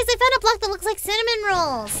 Guys, I found a block that looks like cinnamon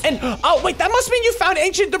rolls. And, oh, wait, that must mean you found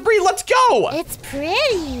ancient debris. Let's go. It's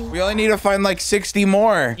pretty. We only need to find like 60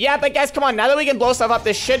 more. Yeah, but guys, come on. Now that we can blow stuff up,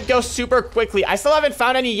 this should go super quickly. I still haven't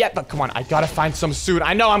found any yet, but come on. I gotta find some soon.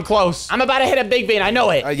 I know I'm close. I'm about to hit a big vein. I know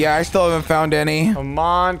it. Yeah, I still haven't found any. Come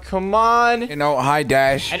on, come on. You know, hi,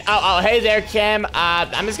 Dash. And, oh, hey there, Kim.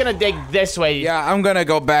 I'm just gonna dig this way. Yeah, I'm gonna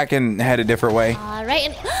go back and head a different way. All right,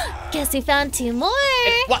 and guess we found 2 more.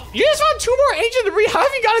 What? You just found 2 more ancient debris? How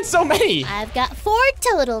have you gotten so many? I've got 4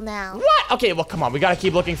 total now. What? Okay, well, come on. We gotta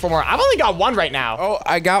keep looking for more. I've only got 1 right now. Oh,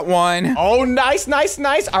 I got one. Oh, nice, nice,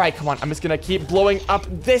 nice. All right, come on. I'm just gonna keep blowing up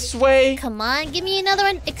this way. Come on, give me another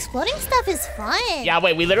one. Exploding stuff is fun. Yeah,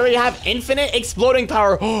 wait, we literally have infinite exploding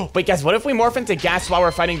power. Wait, guys, what if we morph into gas while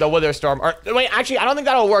we're fighting the wither storm? Or, wait, actually, I don't think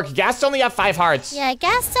that'll work. Gas only have 5 hearts. Yeah,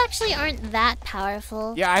 ghasts actually aren't that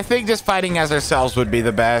powerful. Yeah, I think just fighting as ourselves would be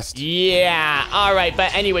the best. Yeah, all right,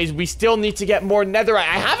 but anyways, we still need to get more netherite.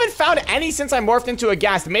 I haven't found any since I morphed into a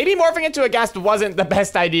ghast. Maybe morphing into a ghast wasn't the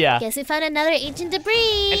best idea. Guess we found another ancient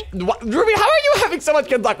debris. Ruby, how are you having so much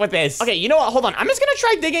good luck with this? Okay, you know what? Hold on. I'm just gonna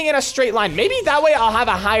try digging in a straight line. Maybe that way I'll have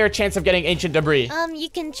a higher chance of getting ancient debris. You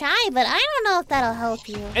can try, but I don't know if that'll help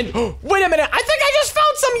you. And wait a minute. I think I just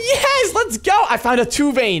found some. Yes, let's go. I found a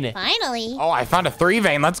 2 vein. Finally. Oh, I found a 3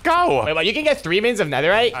 vein. Let's go. Wait, you can get 3 veins of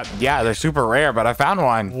netherite? Yeah, they're super rare, but I found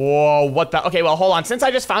one. Whoa, what the? Okay, well, hold on. Since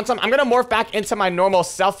I just found some, I'm gonna morph back into my normal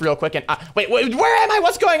self real quick. And wait, where am I?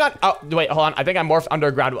 What's going on? Oh, wait, hold on. I think I morphed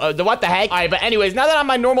underground. What the heck? All right, but anyways, now that I'm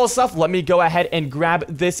my normal self, let me go ahead and grab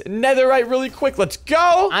this netherite really quick. Let's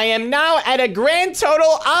go. I am now at a grand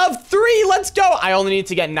total of 3. Let's go. I only need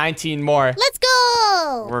to get 19 more. Let's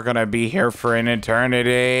go. We're gonna be here for an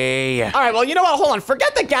eternity. All right, well, you know what? Hold on.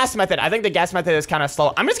 Forget the gas method. I think the gas method is kind of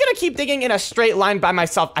slow. I'm just gonna keep digging in a straight line by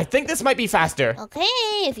myself. I think this might be faster. Okay,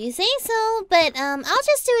 if you say so, but I'll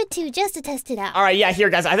just do it too, just to test it out. All right, yeah, here,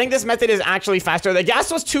 guys. I think this method is actually faster. The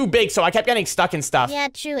gas was too big, so I kept getting stuck in stuff. Yeah,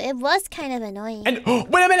 true. It was kind of annoying. And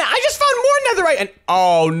wait a minute, I just found more netherite. And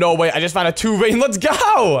oh no, wait, I just found a 2 vein. Let's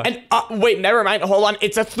go. And wait, never mind. Hold on,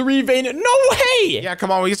 it's a 3 vein. No way. Yeah,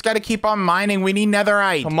 come on. We just gotta keep on mining. We need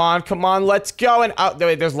netherite. Come on, let's go. And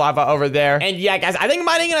wait, there's lava over there. And yeah, guys, I think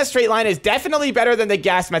mining in a straight line is definitely better than the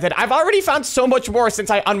gas method. I've already found so much more since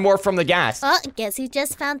I unmorphed from the gas. Oh, guess you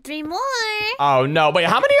just found 3 more. Oh no, wait,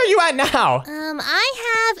 how many are you at now?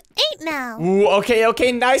 I have 8 now. Ooh,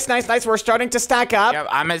 okay, nice. We're starting to stack up. Yep,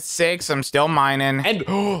 I'm at 6. I'm still mining.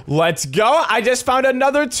 And let's go. I just found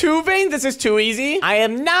another 2 vein. This is too easy. I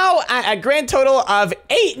am now at a grand total of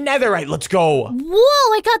 8 netherite. Let's go.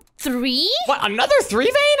 Whoa, I got 3? What, another 3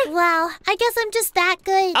 vein? Wow, I guess I'm just that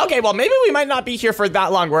good. Okay, well, well, maybe we might not be here for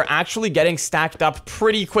that long. We're actually getting stacked up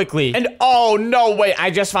pretty quickly. And oh, no, wait,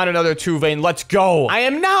 I just found another 2 vein. Let's go. I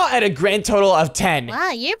am now at a grand total of 10.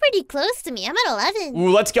 Wow, you're pretty close to me. I'm at 11.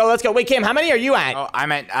 Ooh, let's go, let's go. Wait, Kim, how many are you at? Oh,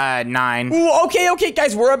 I'm at 9. Ooh, okay,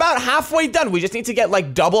 guys, we're about halfway done. We just need to get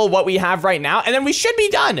like double what we have right now, and then we should be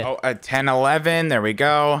done. Oh, 10, 11. There we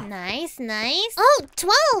go. Nice. Oh,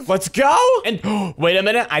 12. Let's go. And wait a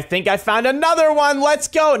minute, I think I found another one. Let's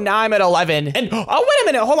go. Now I'm at 11. And oh, wait a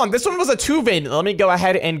minute, hold on. This one was a 2 vein. Let me go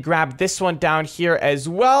ahead and grab this one down here as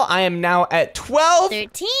well. I am now at 12.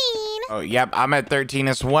 13. Oh, yep, I'm at 13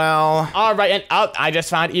 as well. All right, and I just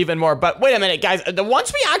found even more. But wait a minute, guys.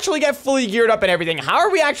 Once we actually get fully geared up and everything, how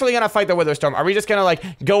are we actually gonna fight the Wither Storm? Are we just gonna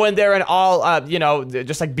like go in there and all, you know,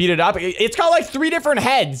 just like beat it up? It's got like 3 different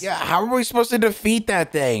heads. Yeah, how are we supposed to defeat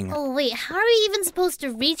that thing? Oh, wait, how are we even supposed to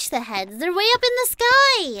reach the heads? They're way up in the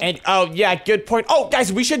sky. And oh yeah, good point. Oh,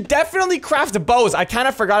 guys, we should definitely craft bows. I kind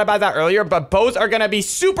of forgot about that earlier, but bows are gonna be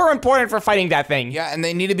super important for fighting that thing. Yeah, and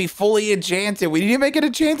they need to be fully enchanted. We need to make an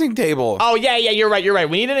enchanting table. Oh yeah, you're right.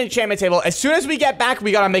 We need an enchantment table. As soon as we get back,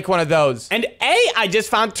 we gotta make one of those. And I just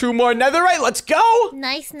found 2 more netherite. Let's go.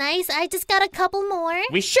 Nice. I just got a couple more.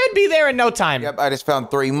 We should be there in no time. Yep, I just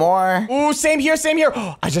found 3 more. Ooh, same here.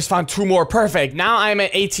 I just found 2 more. Perfect. Now I'm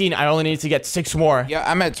at 18. I only need to get 6 more. Yeah,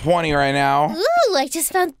 I'm at 20 right now. Ooh, I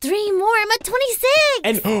just found 3 more. I'm at 26.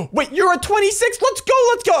 And wait, you're at 26? Let's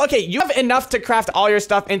go. Okay, you have enough to craft all your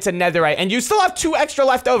stuff into netherite, and you still have 2 extra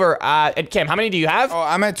left over. And Kim, how many do you have? Oh,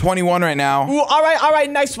 I'm at 21 right now. Ooh, all right,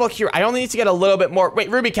 nice. Well, here, I only need to get a little bit more. Wait,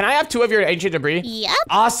 Ruby, can I have 2 of your ancient debris? Yep.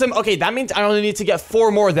 Awesome. Okay, that means I only need to get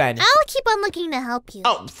 4 more then. I'll keep on looking to help you.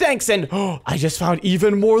 Oh, thanks. And I just found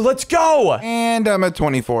even more. Let's go. And I'm at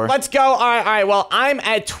 24. Let's go. All right. Well, I'm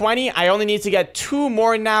at 20. I only need to get 2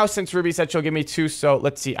 more now since Ruby said she'll give me 2. So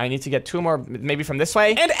let's see. I need to get 2 more, maybe from this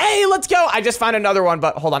way. And hey, let's go. I just found another one,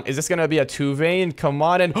 but hold on. Is this going to be a 2 vein? Come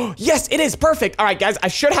on. And yes, it is. Perfect. All right, guys, I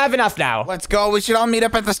should have enough now. Let's go. We should all meet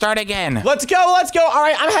up at the start again. Let's go. All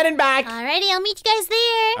right, I'm heading back. Alrighty, I'll meet you guys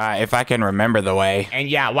there. If I can remember the way. And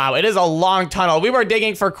yeah, wow, it is a long tunnel. We were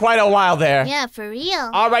digging for quite a while there. Yeah, for real.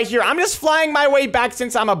 All right, here. I'm just flying my way back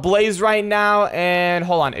since I'm ablaze right now. And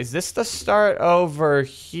hold on. Is this the start over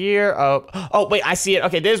here? Oh, wait, I see it.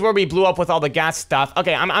 Okay, this is where we blew up with all the gas stuff.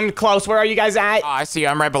 Okay, I'm close. Where are you guys at? Oh, I see you.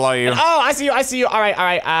 I'm right below you. Oh, I see you. All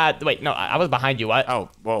right. Wait, no, I was behind you. What? Oh,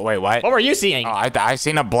 well, wait, what? What were you seeing? Oh, I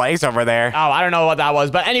seen a blaze over there. Oh, I don't know what that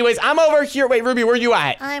was. But anyways, I'm over here. Wait, Ruby, where are you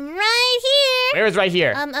at? I'm right here. Where is right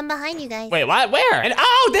here? I'm behind you guys. Wait, what? Where? And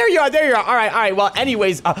oh, there you are. All right. Well,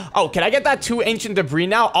 anyways, can I get that 2 ancient debris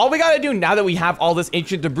now? All we gotta do now that we have all this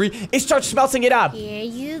ancient debris is start smelting it up. Here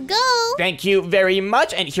you go. Thank you very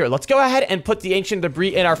much. And here, let's go ahead and put the ancient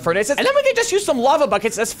debris in our furnaces, and then we can just use some lava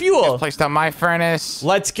buckets as fuel. Placed on my furnace.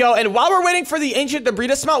 Let's go. And while we're waiting for the ancient debris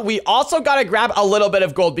to smelt, we also gotta grab a little bit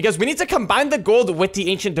of gold because we need to combine the gold with the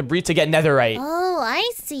ancient debris to get netherite. Oh, I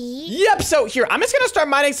see. Yep. So here, I'm just gonna start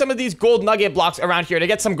mining some of these gold nugget blocks around here to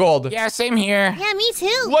get some gold. Yeah, same here. Yeah, me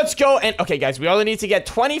too. Let's go. And okay, guys, we only need to get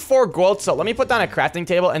 24 gold. So let me put down a crafting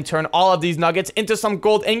table and turn all of these nuggets into some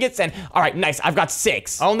gold ingots. And all right, nice. I've got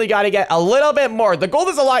 6. Only got to get a little bit more. The gold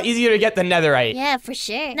is a lot easier to get than netherite. Yeah, for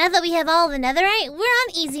sure. Now that we have all the netherite, we're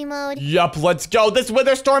on easy mode. Yup, let's go. This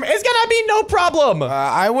wither storm is gonna be no problem.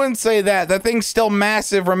 I wouldn't say that. That thing's still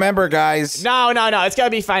massive, remember, guys. No. It's gonna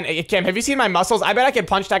be fine. Kim, have you seen my muscles? I bet I can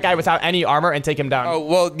punch that guy without any armor and take him down. Oh,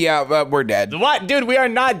 well, yeah, we're dead. What? Dude, we are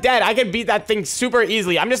not dead. I can beat that thing super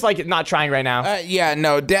easily. I'm just like not trying right now. Yeah,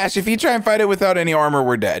 no, Dash, if you try and fight it without any armor,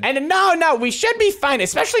 we're dead. And no, we should be fine,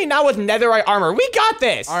 especially now with netherite armor. We got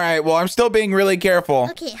this. All right, well, I'm still being really careful.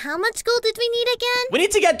 Okay, how much gold did we need again? We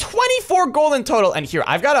need to get 24 gold in total. And here,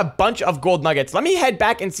 I've got a bunch of gold nuggets. Let me head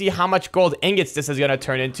back and see how much gold ingots this is going to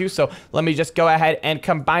turn into. So let me just go ahead and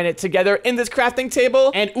combine it together in this crafting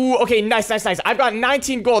table. And ooh, okay, nice. I've got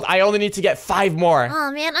 19 gold. I only need to get 5 more.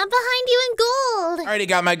 Oh, man, I'm behind you in gold. I already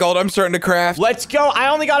got my gold. I'm starting to craft. Let's go. I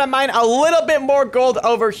only got to mine a little bit more gold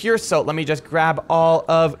over here. So let me just grab all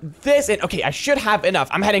of this. And okay, I should have enough.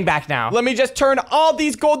 I'm heading back now. Let me just turn all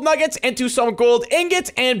these gold nuggets into some gold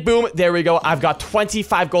ingots. And boom, there we go. I've got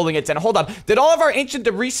 25 gold ingots. And hold on. Did all of our ancient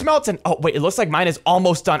debris smelt? And oh, wait, it looks like mine is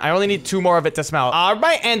almost done. I only need 2 more of it to smelt. All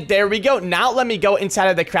right. And there we go. Now let me go inside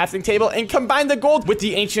of the crafting table and combine the gold with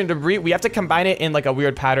the ancient debris. We have to combine it it in like a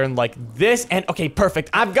weird pattern like this. And okay, perfect.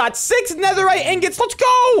 I've got 6 netherite ingots. Let's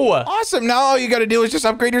go. Awesome. Now all you got to do is just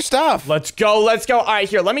upgrade your stuff. Let's go. Let's go. All right,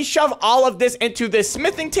 here. Let me shove all of this into this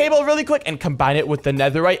smithing table really quick and combine it with the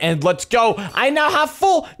netherite. And let's go. I now have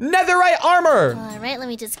full netherite armor. All right, let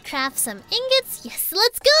me just craft some ingots. Yes,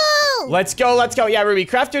 let's go. Let's go. Let's go. Yeah, Ruby,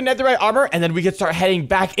 craft your netherite armor, and then we can start heading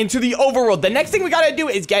back into the overworld. The next thing we got to do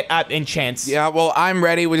is get enchants. Yeah, well, I'm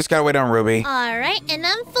ready. We just got to wait on Ruby. All right, and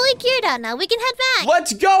I'm fully geared out now. We can head back.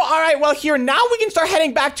 Let's go. All right, well, here, now we can start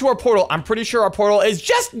heading back to our portal. I'm pretty sure our portal is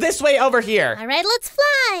just this way over here. All right, let's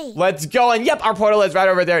fly. Let's go. And yep, our portal is right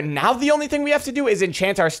over there. Now the only thing we have to do is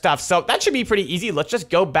enchant our stuff. So that should be pretty easy. Let's just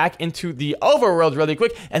go back into the overworld really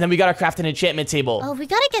quick. And then we got to craft an enchantment table. Oh, we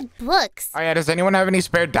got to get books. Oh, yeah, does anyone have any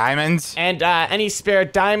spare diamonds? And any spare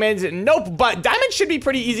diamonds? Nope, but diamonds should be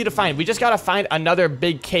pretty easy to find. We just got to find another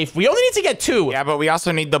big cave. We only need to get 2. Yeah, but we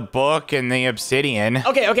also need the book and the obsidian.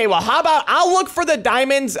 Okay, well, how about I'll look for the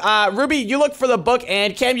diamonds. Ruby, you look for the book,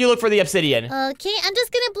 and Cam, you look for the obsidian. Okay, I'm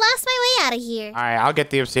just gonna blast my way out of here. All right, I'll get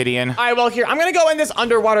the obsidian. All right, well, here, I'm gonna go in this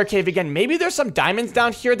underwater cave again. Maybe there's some diamonds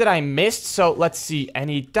down here that I missed, so let's see.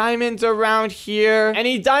 Any diamonds around here?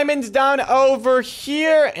 Any diamonds down over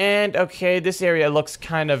here? And, okay, this area looks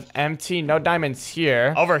kind of empty. No diamonds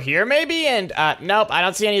here. Over here, maybe? And, nope, I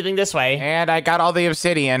don't see anything this way. And I got all the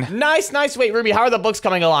obsidian. Nice. Wait, Ruby, how are the books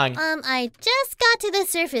coming along? I just got to the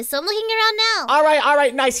surface, so I'm looking around now. All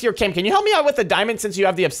right, nice. Here, Kim, can you help me out with the diamond since you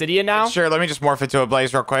have the obsidian now? Sure, let me just morph it to a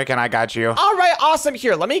blaze real quick, and I got you. All right, awesome.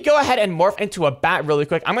 Here, let me go ahead and morph into a bat really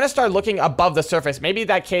quick. I'm gonna start looking above the surface. Maybe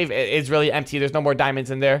that cave is really empty. There's no more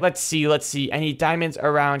diamonds in there. Let's see. Any diamonds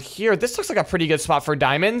around here? This looks like a pretty good spot for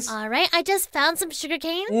diamonds. All right, I just found some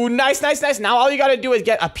sugarcane. Ooh, nice. Now all you gotta do is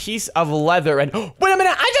get a piece of leather and wait a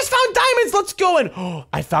minute, I just found diamonds. Let's go. And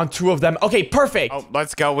I found 2 of them. Okay, perfect. Oh,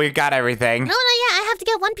 let's go. We've got everything. No, yeah, I have to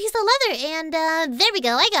get 1 piece of leather, and there we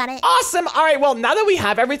go. I got it. Awesome. All right, well, now that we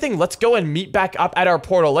have everything, let's go and meet back up at our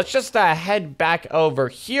portal. Let's just head back over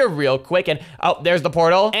here real quick. And, oh, there's the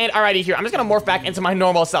portal. And, alrighty, here, I'm just gonna morph back into my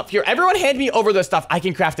normal self. Here, everyone hand me over the stuff. I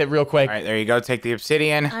can craft it real quick. All right, there you go. Take the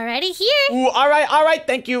obsidian. Alrighty, here. Ooh, all right.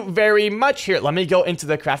 Thank you very much. Here, let me go into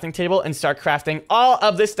the crafting table and start crafting all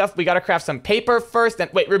of this stuff. We gotta craft some paper first.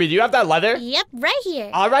 And, wait, Ruby, do you have that leather? Yep, right here.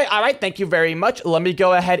 All right. Thank you very much. Let me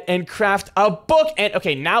go ahead and craft a book. And,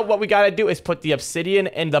 okay, now what we gotta do is put the obsidian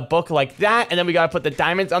in the book like that. And then we gotta put the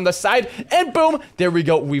diamonds on the side. And boom, there we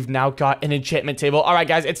go. We've now got an enchantment table. All right,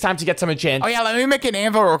 guys, it's time to get some enchants. Oh, yeah, let me make an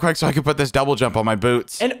anvil real quick so I can put this double jump on my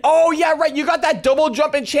boots. And, oh, yeah, right. You got that double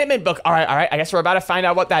jump enchantment book. All right. I guess we're about to find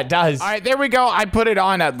out what that does. All right, there we go. I put it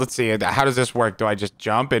on. Let's see. How does this work? Do I just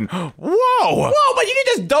jump and... Whoa! Whoa, but you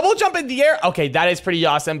can just double jump in the air? Okay, that is pretty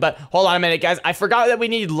awesome. But hold on a minute, guys. I forgot that we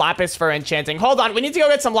need lapis for enchanting. Hold on. We need to go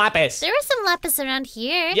get some lapis. There was some lapis around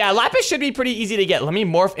here. Yeah, lapis should be pretty easy to get. Let me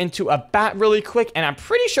morph into a bat really quick. And I'm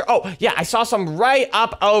pretty sure... Oh, yeah, I saw some right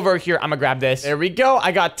up over here. I'm gonna grab this. There we go.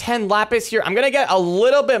 I got 10 lapis here. I'm gonna get a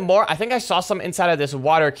little bit more. I think I saw some inside of this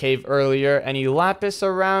water cave earlier. Any lapis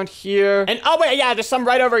around here? And, oh, wait, yeah, there's some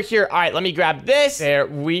right over here. All right, let me grab this. There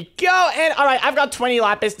we go. And, all right, I've got 20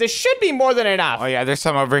 lapis. This should be more than enough. Oh, yeah, there's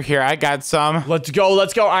some over here. I got some. Let's go.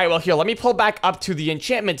 All right, well, here, let me pull back up to the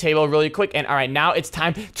enchantment table really quick. And, all right, now it's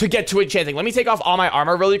time to get to enchanting. Let me take off all my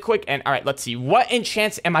armor really quick. And, all right, let's see. What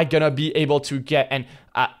enchants am I gonna be able to get? And,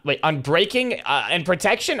 wait, unbreaking and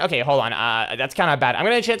protection? Okay, hold on. That's kind of bad. I'm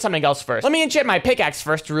gonna enchant something else first. Let me enchant my pickaxe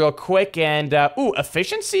first real quick. And, ooh,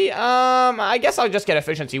 efficiency? I guess I'll just get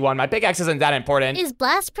efficiency 1. My pickaxe isn't that important. Is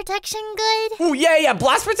blast protection good? Ooh, yeah.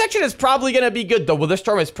 Blast protection is probably gonna be good. The wither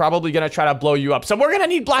storm is probably gonna try to blow you up. So we're gonna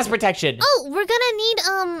need blast protection. Oh, we're gonna need,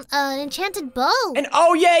 an enchanted bow. And,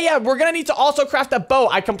 oh, yeah. We're gonna need to also craft a bow.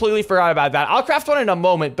 I completely forgot about that. I'll craft one in a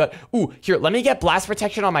moment. But, ooh, here, let me get blast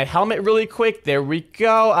protection on my helmet really quick. There we go.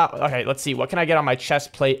 Okay, let's see. What can I get on my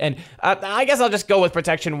chest plate? And I guess I'll just go with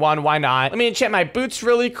protection 1. Why not? Let me enchant my boots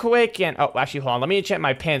really quick. And, oh, actually, hold on. Let me enchant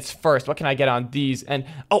my pants first. What can I get on these? And,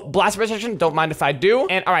 oh, blast protection. Don't mind if I do.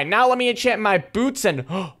 And, all right, now let me enchant my boots. And,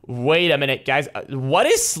 wait a minute, guys. What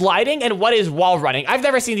is sliding and what is wall running? I've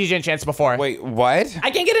never seen these enchants before. Wait, what? I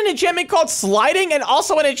can get an enchantment called sliding and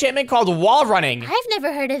also an enchantment called wall running. I've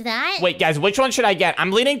never heard of that. Wait, guys, which one should I get?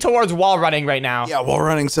 I'm leaning towards wall running right now. Yeah, wall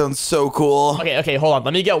running sounds so cool. Okay, hold hold on.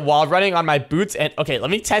 Let me get wall running on my boots. And okay, let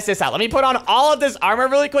me test this out. Let me put on all of this armor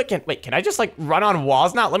really quick. Can I just like run on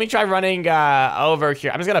walls now? Let me try running over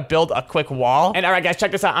here. I'm just gonna build a quick wall. And all right, guys,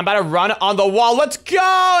 check this out. I'm about to run on the wall. Let's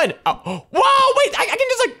go. And whoa, wait, I can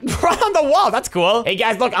just like run on the wall. That's cool. Hey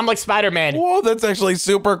guys, look, I'm like Spider-Man. Whoa, that's actually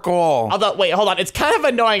super cool. Although, wait, hold on. It's kind of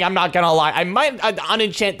annoying. I'm not gonna lie. I might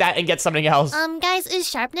unenchant that and get something else. Guys, is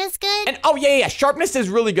sharpness good? And oh yeah, sharpness is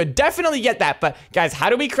really good. Definitely get that. But guys, how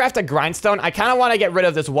do we craft a grindstone? I kind of want to get rid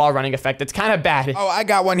of this wall running effect. It's kind of bad. Oh, I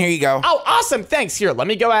got one. Here you go. Oh, awesome. Thanks. Here, let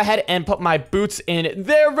me go ahead and put my boots in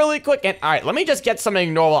there really quick. And all right, let me just get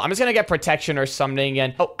something normal. I'm just gonna get protection or something.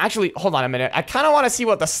 And oh, actually, hold on a minute. I kind of want to see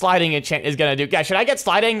what the sliding enchant is gonna do. Guys, should I get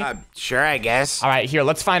sliding? Sure, I guess. All right, here,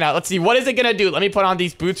 let's find out. Let's see, what is it gonna do? Let me put on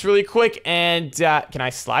these boots really quick. And can I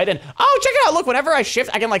slide? And oh, check it out. Look, whenever I shift,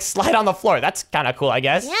 I can like slide on the floor. That's kind of cool, I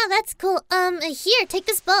guess. Yeah, that's cool. Here, take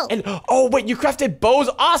this bow. And oh, wait, you crafted bows.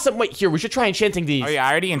 Awesome. Wait, here, we should try enchanting these. Oh yeah,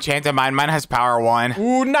 I already enchanted mine. Mine has power 1.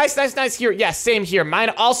 Ooh, nice. Here, yeah, same here. Mine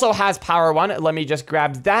also has power 1. Let me just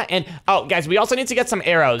grab that. And oh, guys, we also need to get some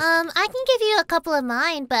arrows. I can give you a couple of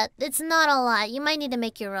mine, but it's not a lot. You might need to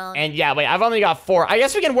make your own. And yeah, wait, I've only got 4. I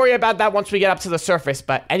guess we can worry about that once we get up to the surface.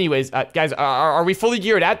 But anyways, guys, are we fully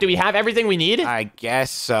geared out? Do we have everything we need? I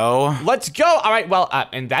guess so. Let's go. All right, well,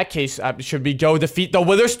 in that case, should we go defeat the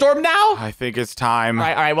Wither Storm now? I think it's time. All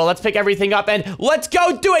right, well, let's pick everything up and let's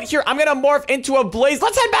go do it. Here, I'm gonna morph into a blaze.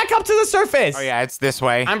 Let's head back up to the surface. Oh yeah, it's this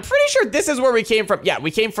way. I'm pretty sure this is where we came from. Yeah,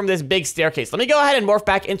 we came from this big staircase. Let me go ahead and morph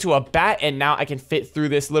back into a bat, and now I can fit through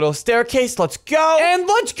this little staircase. Let's go. And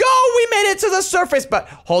let's go. We made it to the surface. But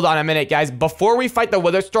hold on a minute, guys. Before we fight the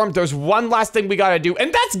Wither Storm, there's one last thing we gotta do,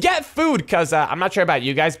 and that's get food, because I'm not sure about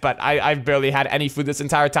you guys, but I've barely had any food this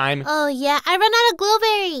entire time. Oh, yeah. I run out of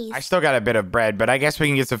glowberries. I still got a bit of bread, but I guess we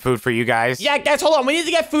can get some food for you guys. Yeah, guys, hold on. We need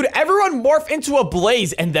to get food. Everyone morph into a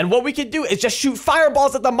blaze, and then what we can do is just shoot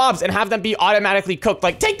fireballs at the mobs and have them be automatically cooked.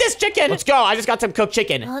 Like, take this chicken. Let's go. I just got some cooked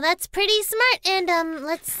chicken. Oh, that's pretty smart. And,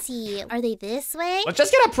 let's see. Are they this way? Let's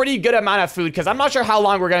just get a pretty good amount of food, because I'm not sure how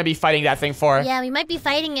long we're going to be fighting that thing for. Yeah, we might be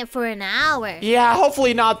fighting it for an hour. Yeah,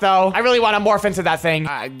 hopefully not, though. I really want to morph into that thing.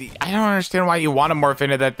 I don't understand why you want to morph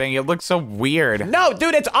into that thing. It looks so weird. No,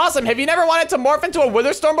 dude, it's awesome. Have you never wanted to morph into a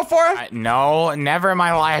Wither Storm before? No, never in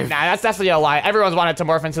my life. Nah, that's definitely a lie. Everyone's wanted to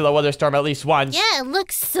morph into the Wither Storm at least once. Yeah, it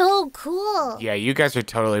looks so cool. Yeah, you guys are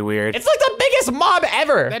totally weird. It's like the biggest mob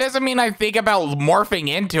ever. That doesn't mean I think about morphing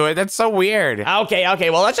into it. That's so weird. Okay,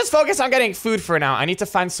 well, let's just focus on getting food for now. I need to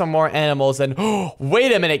find some more animals. And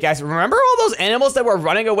wait a minute, guys. Remember all those animals that were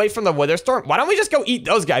running away from the Wither Storm? Why don't we just go eat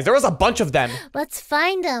those guys? There was a bunch of them. Let's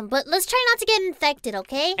find them, but let's try not to get infected,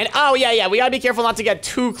 okay? And oh, yeah, we gotta be careful not to get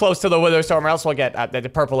too close to the Wither Storm, or else we'll get the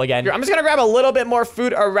purple again. Here, I'm just gonna grab a little bit more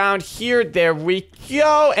food around here. There we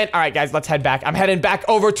go. And all right, guys, let's head back. I'm heading back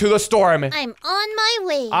over to the storm. I'm on my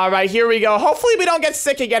way. All right, here we go. Hopefully we don't get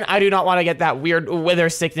sick again. I do not want to get that weird wither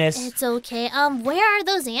sickness. It's okay. Where are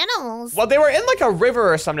those animals? Well, they were in like a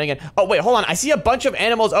river or something. And oh, wait, hold on. I see a bunch of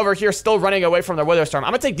animals over here still running away from the Wither Storm.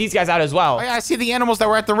 I'm gonna take these guys out as well. Oh, yeah, I see the animals that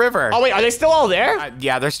were at the river. Oh, wait, are they still all there?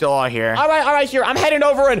 Yeah, they're still all here. All right, here. I'm heading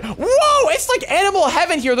over and whoa, it's like animal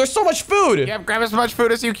heaven here. There's so much food. Yeah, grab as much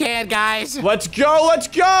food as you can, guys. Let's go.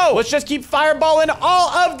 Let's just keep fireballing all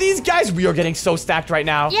of these guys. We are getting so stacked right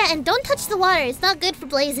now. Yeah, and don't touch the water. It's not good for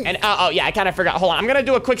blazes. And oh, yeah, I kind of forgot. Hold on. I'm gonna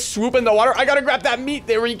do a quick swoop in the water. I gotta grab that meat.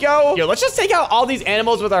 There we go. Here, let's just take out all these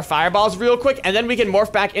animals with our fireballs real quick, and then we can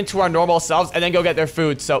morph back into our normal selves and then go get their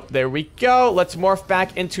food. So there we go. Let's morph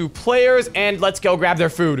back into players and let's go grab their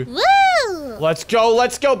food. Woo! Let's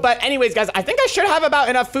go. But anyways, guys, I think I should have about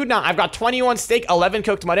enough food now. I've got 21 steak, 11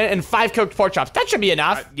 cooked mutton, and 5 cooked pork chops. That should be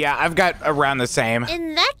enough. Yeah, I've got around the same.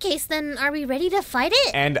 In that case, then, are we ready to fight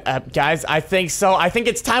it? And, guys, I think so. I think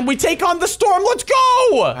it's time we take on the storm. Let's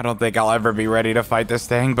go! I don't think I'll ever be ready to fight this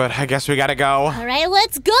thing, but I guess we gotta go. All right,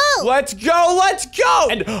 let's go! Let's go!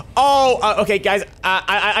 And, okay, guys,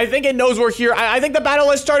 I think it knows we're here. I think the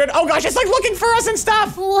battle has started. Oh, gosh, it's, like, looking for us and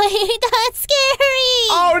stuff. Wait, that's scary!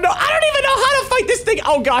 Oh, no, I don't even know how to fight this thing.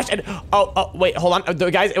 Oh, gosh, and, wait, hold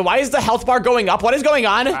on. Guys, why is the health bar going up? What is going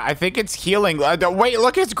on? I think it's healing. Wait,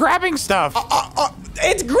 look, it's grabbing stuff.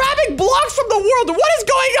 It's grabbing blocks from the world. What is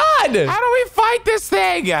going on? How do we fight this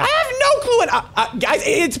thing? I have no clue. And, guys,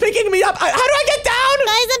 it's picking me up. How do I get down?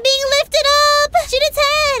 Guys, I'm being lifted up. Shoot its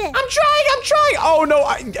head. I'm trying. Oh, no.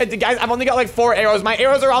 Guys, I've only got like 4 arrows. My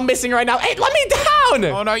arrows are all missing right now. Hey, let me down.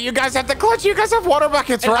 Oh, no, you guys have to clutch. You guys have water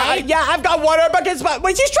buckets, right? Yeah, I've got water buckets. But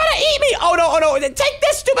wait, she's trying to eat me. Oh, no. Take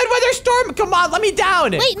this stupid Wither Storm. Come on, let me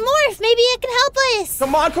down. Wait, morph. Maybe it can help us.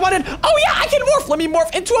 Come on in. Oh, yeah, I can morph. Let me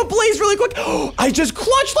morph into a blaze really quick. I just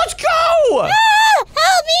clutched. Let's go. Ah!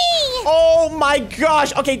 Help me! Oh my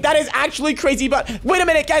gosh. Okay, that is actually crazy, but wait a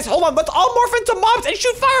minute, guys. Hold on. Let's all morph into mobs and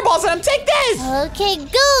shoot fireballs at them. Take this. Okay,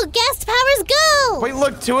 go! Gas powers, go! Wait,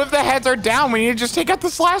 look, 2 of the heads are down. We need to just take out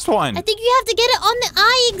this last one. I think you have to get it on the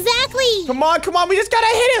eye exactly. Come on. We just gotta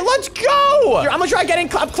hit it. Let's go. Here, I'm gonna try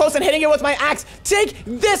getting up close and hitting it with my axe. Take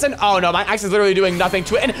this and oh no, my axe is literally doing nothing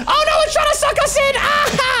to it. And oh no, it's trying to suck us in.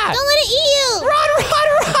 Ah! Don't let it eat you. Run!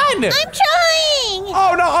 I'm trying.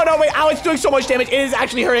 Oh no, wait, ow, it's doing so much damage. It is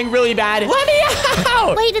actually hurting really bad. Let me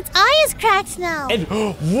out! Wait, its eye is cracked now. And,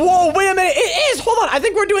 whoa, wait a minute, it is! Hold on, I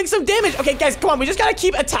think we're doing some damage. Okay, guys, come on, we just gotta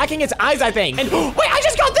keep attacking its eyes, I think. And, wait, I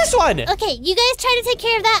just got this one! Okay, you guys try to take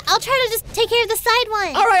care of that. I'll try to just take care of the side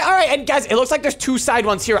one. All right, and guys, it looks like there's 2 side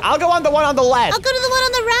ones here. I'll go on the one on the left. I'll go to the one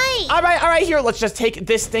on the right. All right, here, let's just take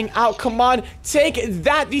this thing out. Come on, take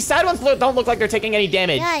that. These side ones don't look like they're taking any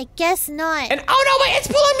damage. Yeah, I guess not. And, oh no, wait, it's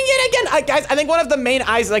pulling me in again. Guys, I think one of the main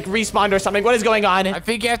eyes, like, respawned or something. What is going on? I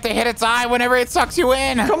think you have to hit its eye whenever it sucks you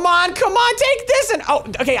in. Come on, take this and oh,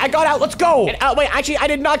 okay, I got out. Let's go. And, wait, actually, I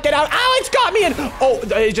did not get out. Ow, it's got me and oh,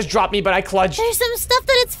 it just dropped me, but I clutched. There's some stuff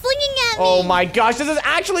that it's flinging at me. Oh my gosh, this is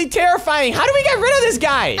actually terrifying. How do we get rid of this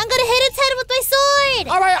guy? I'm gonna hit its head with my sword.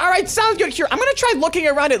 All right, sounds good. Here, I'm gonna try looking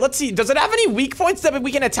around it. Let's see. Does it have any weak points that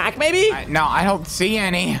we can attack? Maybe. No, I don't see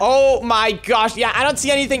any. Oh my gosh, yeah, I don't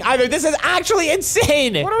see anything either. This is actually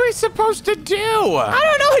insane. What are we supposed to do? I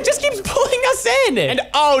don't know. It just keeps pulling us in. And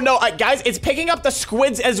oh no, guys, it's picking up the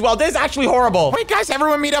squids as well. This is actually horrible. Wait, guys,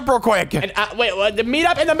 everyone meet up real quick. And wait, what, meet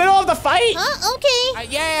up in the middle of the fight? Okay.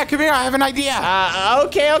 Yeah, come here. I have an idea.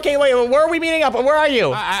 Okay. Wait, where are we meeting up? Where are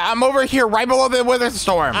you? I'm over here, right below the wither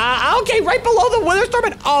storm. Okay, right below the wither storm.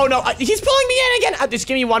 And oh no, he's pulling me in again. Just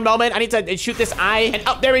give me one moment. I need to shoot this eye. And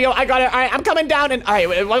oh, there we go. I got it. All right, I'm coming down. And all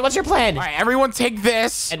right, what's your plan? All right, everyone take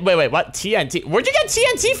this. And wait, what? TNT? Where'd you get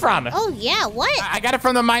TNT from? Oh yeah, what? I got it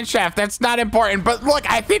from the mine shaft. That's not important. But look,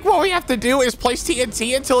 I think what we have to do is place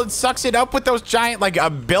TNT until it sucks it up with those giant like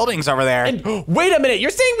buildings over there. And wait a minute,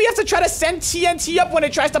 you're saying we have to try to send TNT up when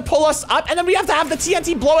it tries to pull us up, and then we have to have the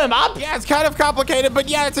TNT blow him up? Yeah, it's kind of complicated, but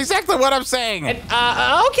yeah, it's exactly what I'm saying. And, okay.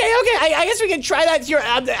 I guess we can try that here.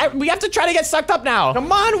 We have to try to get sucked up now.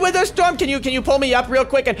 Come on, Witherstorm, can you pull me up real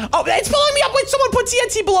quick? And oh, it's pulling me up. Wait, someone put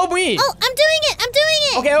TNT below me. Oh, I'm doing it.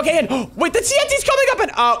 Okay, and wait, the TNT's coming up,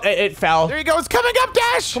 and oh, it fell. There you go. It's coming up,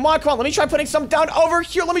 Dash. Come on. Let me try putting some down over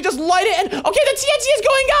here. Let me just light it, and okay, the TNT is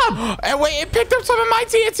going up. And wait, it picked up some of my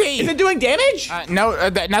TNT. Is it doing damage? No,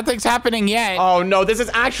 nothing's happening yet. Oh no, this is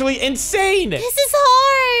actually insane. This is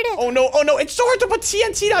hard. Oh no, it's so hard to put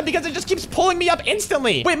TNT down because it just keeps pulling me up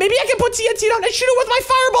instantly. Wait, maybe I can put TNT down and shoot it with my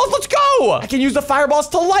fireballs. Let's go. I can use the fireballs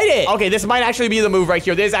to light it. Okay, this might actually be the move right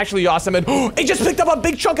here. This is actually awesome. And it just picked up a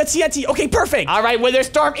big chunk of TNT. Okay, perfect. All right,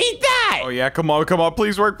 Witherstorm, eat that. Oh yeah, come on.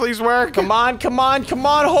 Please work. Come on.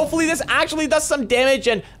 Hopefully this actually does some damage.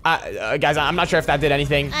 And guys, I'm not sure if that did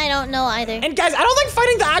anything. I don't know either. And guys, I don't think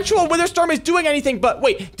fighting the actual Witherstorm is doing anything. But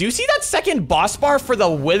wait, do you see that second boss bar for the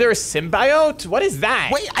Wither symbiote? What is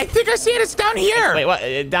that? Wait, I think I see it. It's down here. Wait,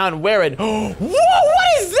 what? Down where? And whoa,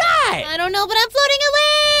 what is that? I don't know, but I'm floating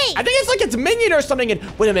away. I think it's like its minion or something.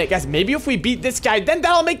 And wait a minute, guys. Maybe if we beat this guy, then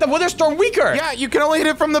that'll make the Witherstorm weaker. Yeah, you can only hit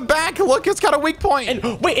it from the back. Look, it's got a weak point.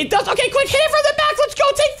 And wait, it does. Okay, quick, hit it from the back. Let's go,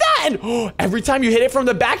 take that. And every time you hit it from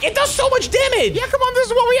the back, it does so much damage. Yeah, come on. This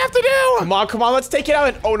is what we have to do. Come on. Let's take it out.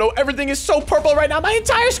 And oh no, everything is so purple right now. My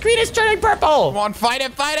entire screen is turning purple. Come on, fight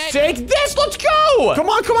it. Take this. Let's go. Come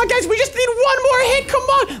on, guys. We just need one more hit. Come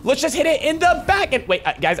on. Let's just hit it in the back. And wait,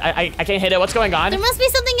 guys, I can't hit it. What's going on? There must be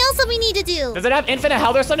something else that we need to do. Does it have infinite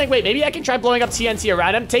health or something? Wait, maybe I can try blowing up TNT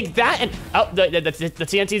around him. Take that. And oh, the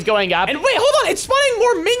TNT's going up. And wait, hold on. It's spawning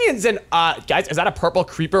more minions. And guys, is that a purple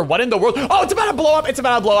creeper? What in the world? Oh, it's about to blow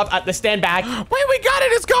up. Stand back. Wait, we got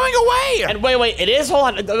it. It's going away. And wait, it is.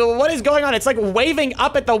 Hold on. What is going on? It's like waving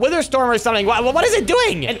up at the Witherstorm or something. What is it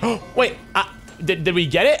doing? And wait, did we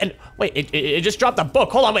get it? And wait, it just dropped a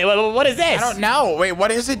book. Hold on, wait, what is this? I don't know. Wait, what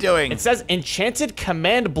is it doing? It says Enchanted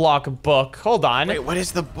Command Block Book. Hold on. Wait, what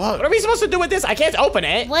is the book? What are we supposed to do with this? I can't open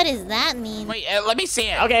it. What does that mean? Wait, let me see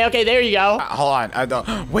it. Okay, there you go. Hold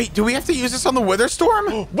on. Wait, do we have to use this on the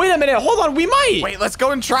Witherstorm? Wait a minute. Hold on, we might. Wait, let's go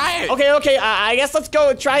and try it. Okay. I guess let's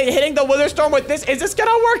go try hitting the Witherstorm with this. Is this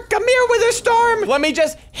gonna work? Come here, Witherstorm. Let me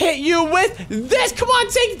just hit you with this. Come on,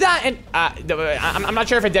 take that. And I'm not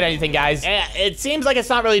sure if it did anything, guys. It seems like it's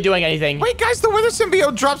not really doing anything. anything. Wait, guys, the Wither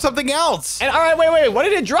symbiote dropped something else. And all right, wait. What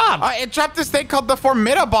did it drop? It dropped this thing called the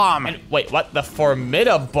Formidabomb. And wait, what? The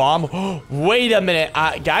Formidabomb? Wait a minute.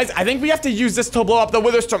 Guys, I think we have to use this to blow up the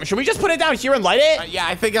Wither Storm. Should we just put it down here and light it? Yeah,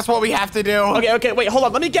 I think that's what we have to do. Okay, wait, hold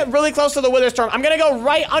on. Let me get really close to the Wither Storm. I'm gonna go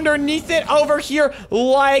right underneath it over here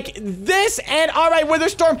like this. And all right, Wither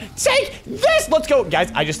Storm, take this. Let's go.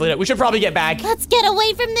 Guys, I just lit it. We should probably get back. Let's get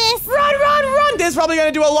away from this. Run. This is probably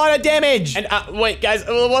gonna do a lot of damage. And wait, guys,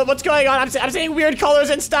 what's going on? I'm seeing weird colors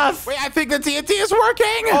and stuff. Wait, I think the TNT is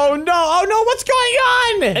working. Oh no, what's going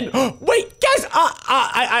on? And wait, guys,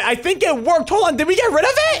 I think it worked. Hold on, did we get rid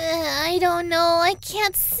of it? I don't know. I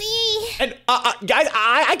can't see. And guys,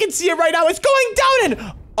 I can see it right now. It's going down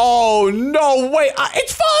and oh no, wait,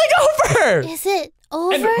 it's falling over. Is it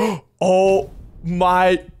over? And, oh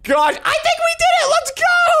my gosh, I think we did it. Let's go.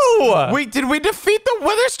 Wait, did we defeat the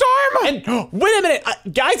Wither Storm? And wait a minute,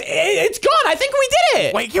 guys, it's gone. I think we did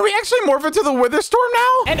it. Wait, can we actually morph into the Wither Storm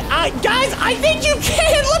now? And guys, I think you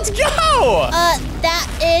can. Let's go. That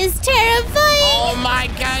is terrifying. Oh my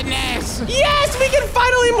goodness. Yes, we can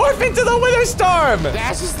finally morph into the Wither Storm.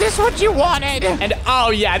 Is this what you wanted? And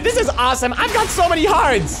oh yeah, this is awesome. I've got so many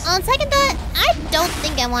hearts. On second thought, I don't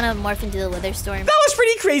think I want to morph into the Wither Storm. That was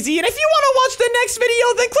pretty crazy. And if you want to watch the next video,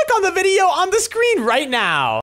 then click on the video on the screen right now.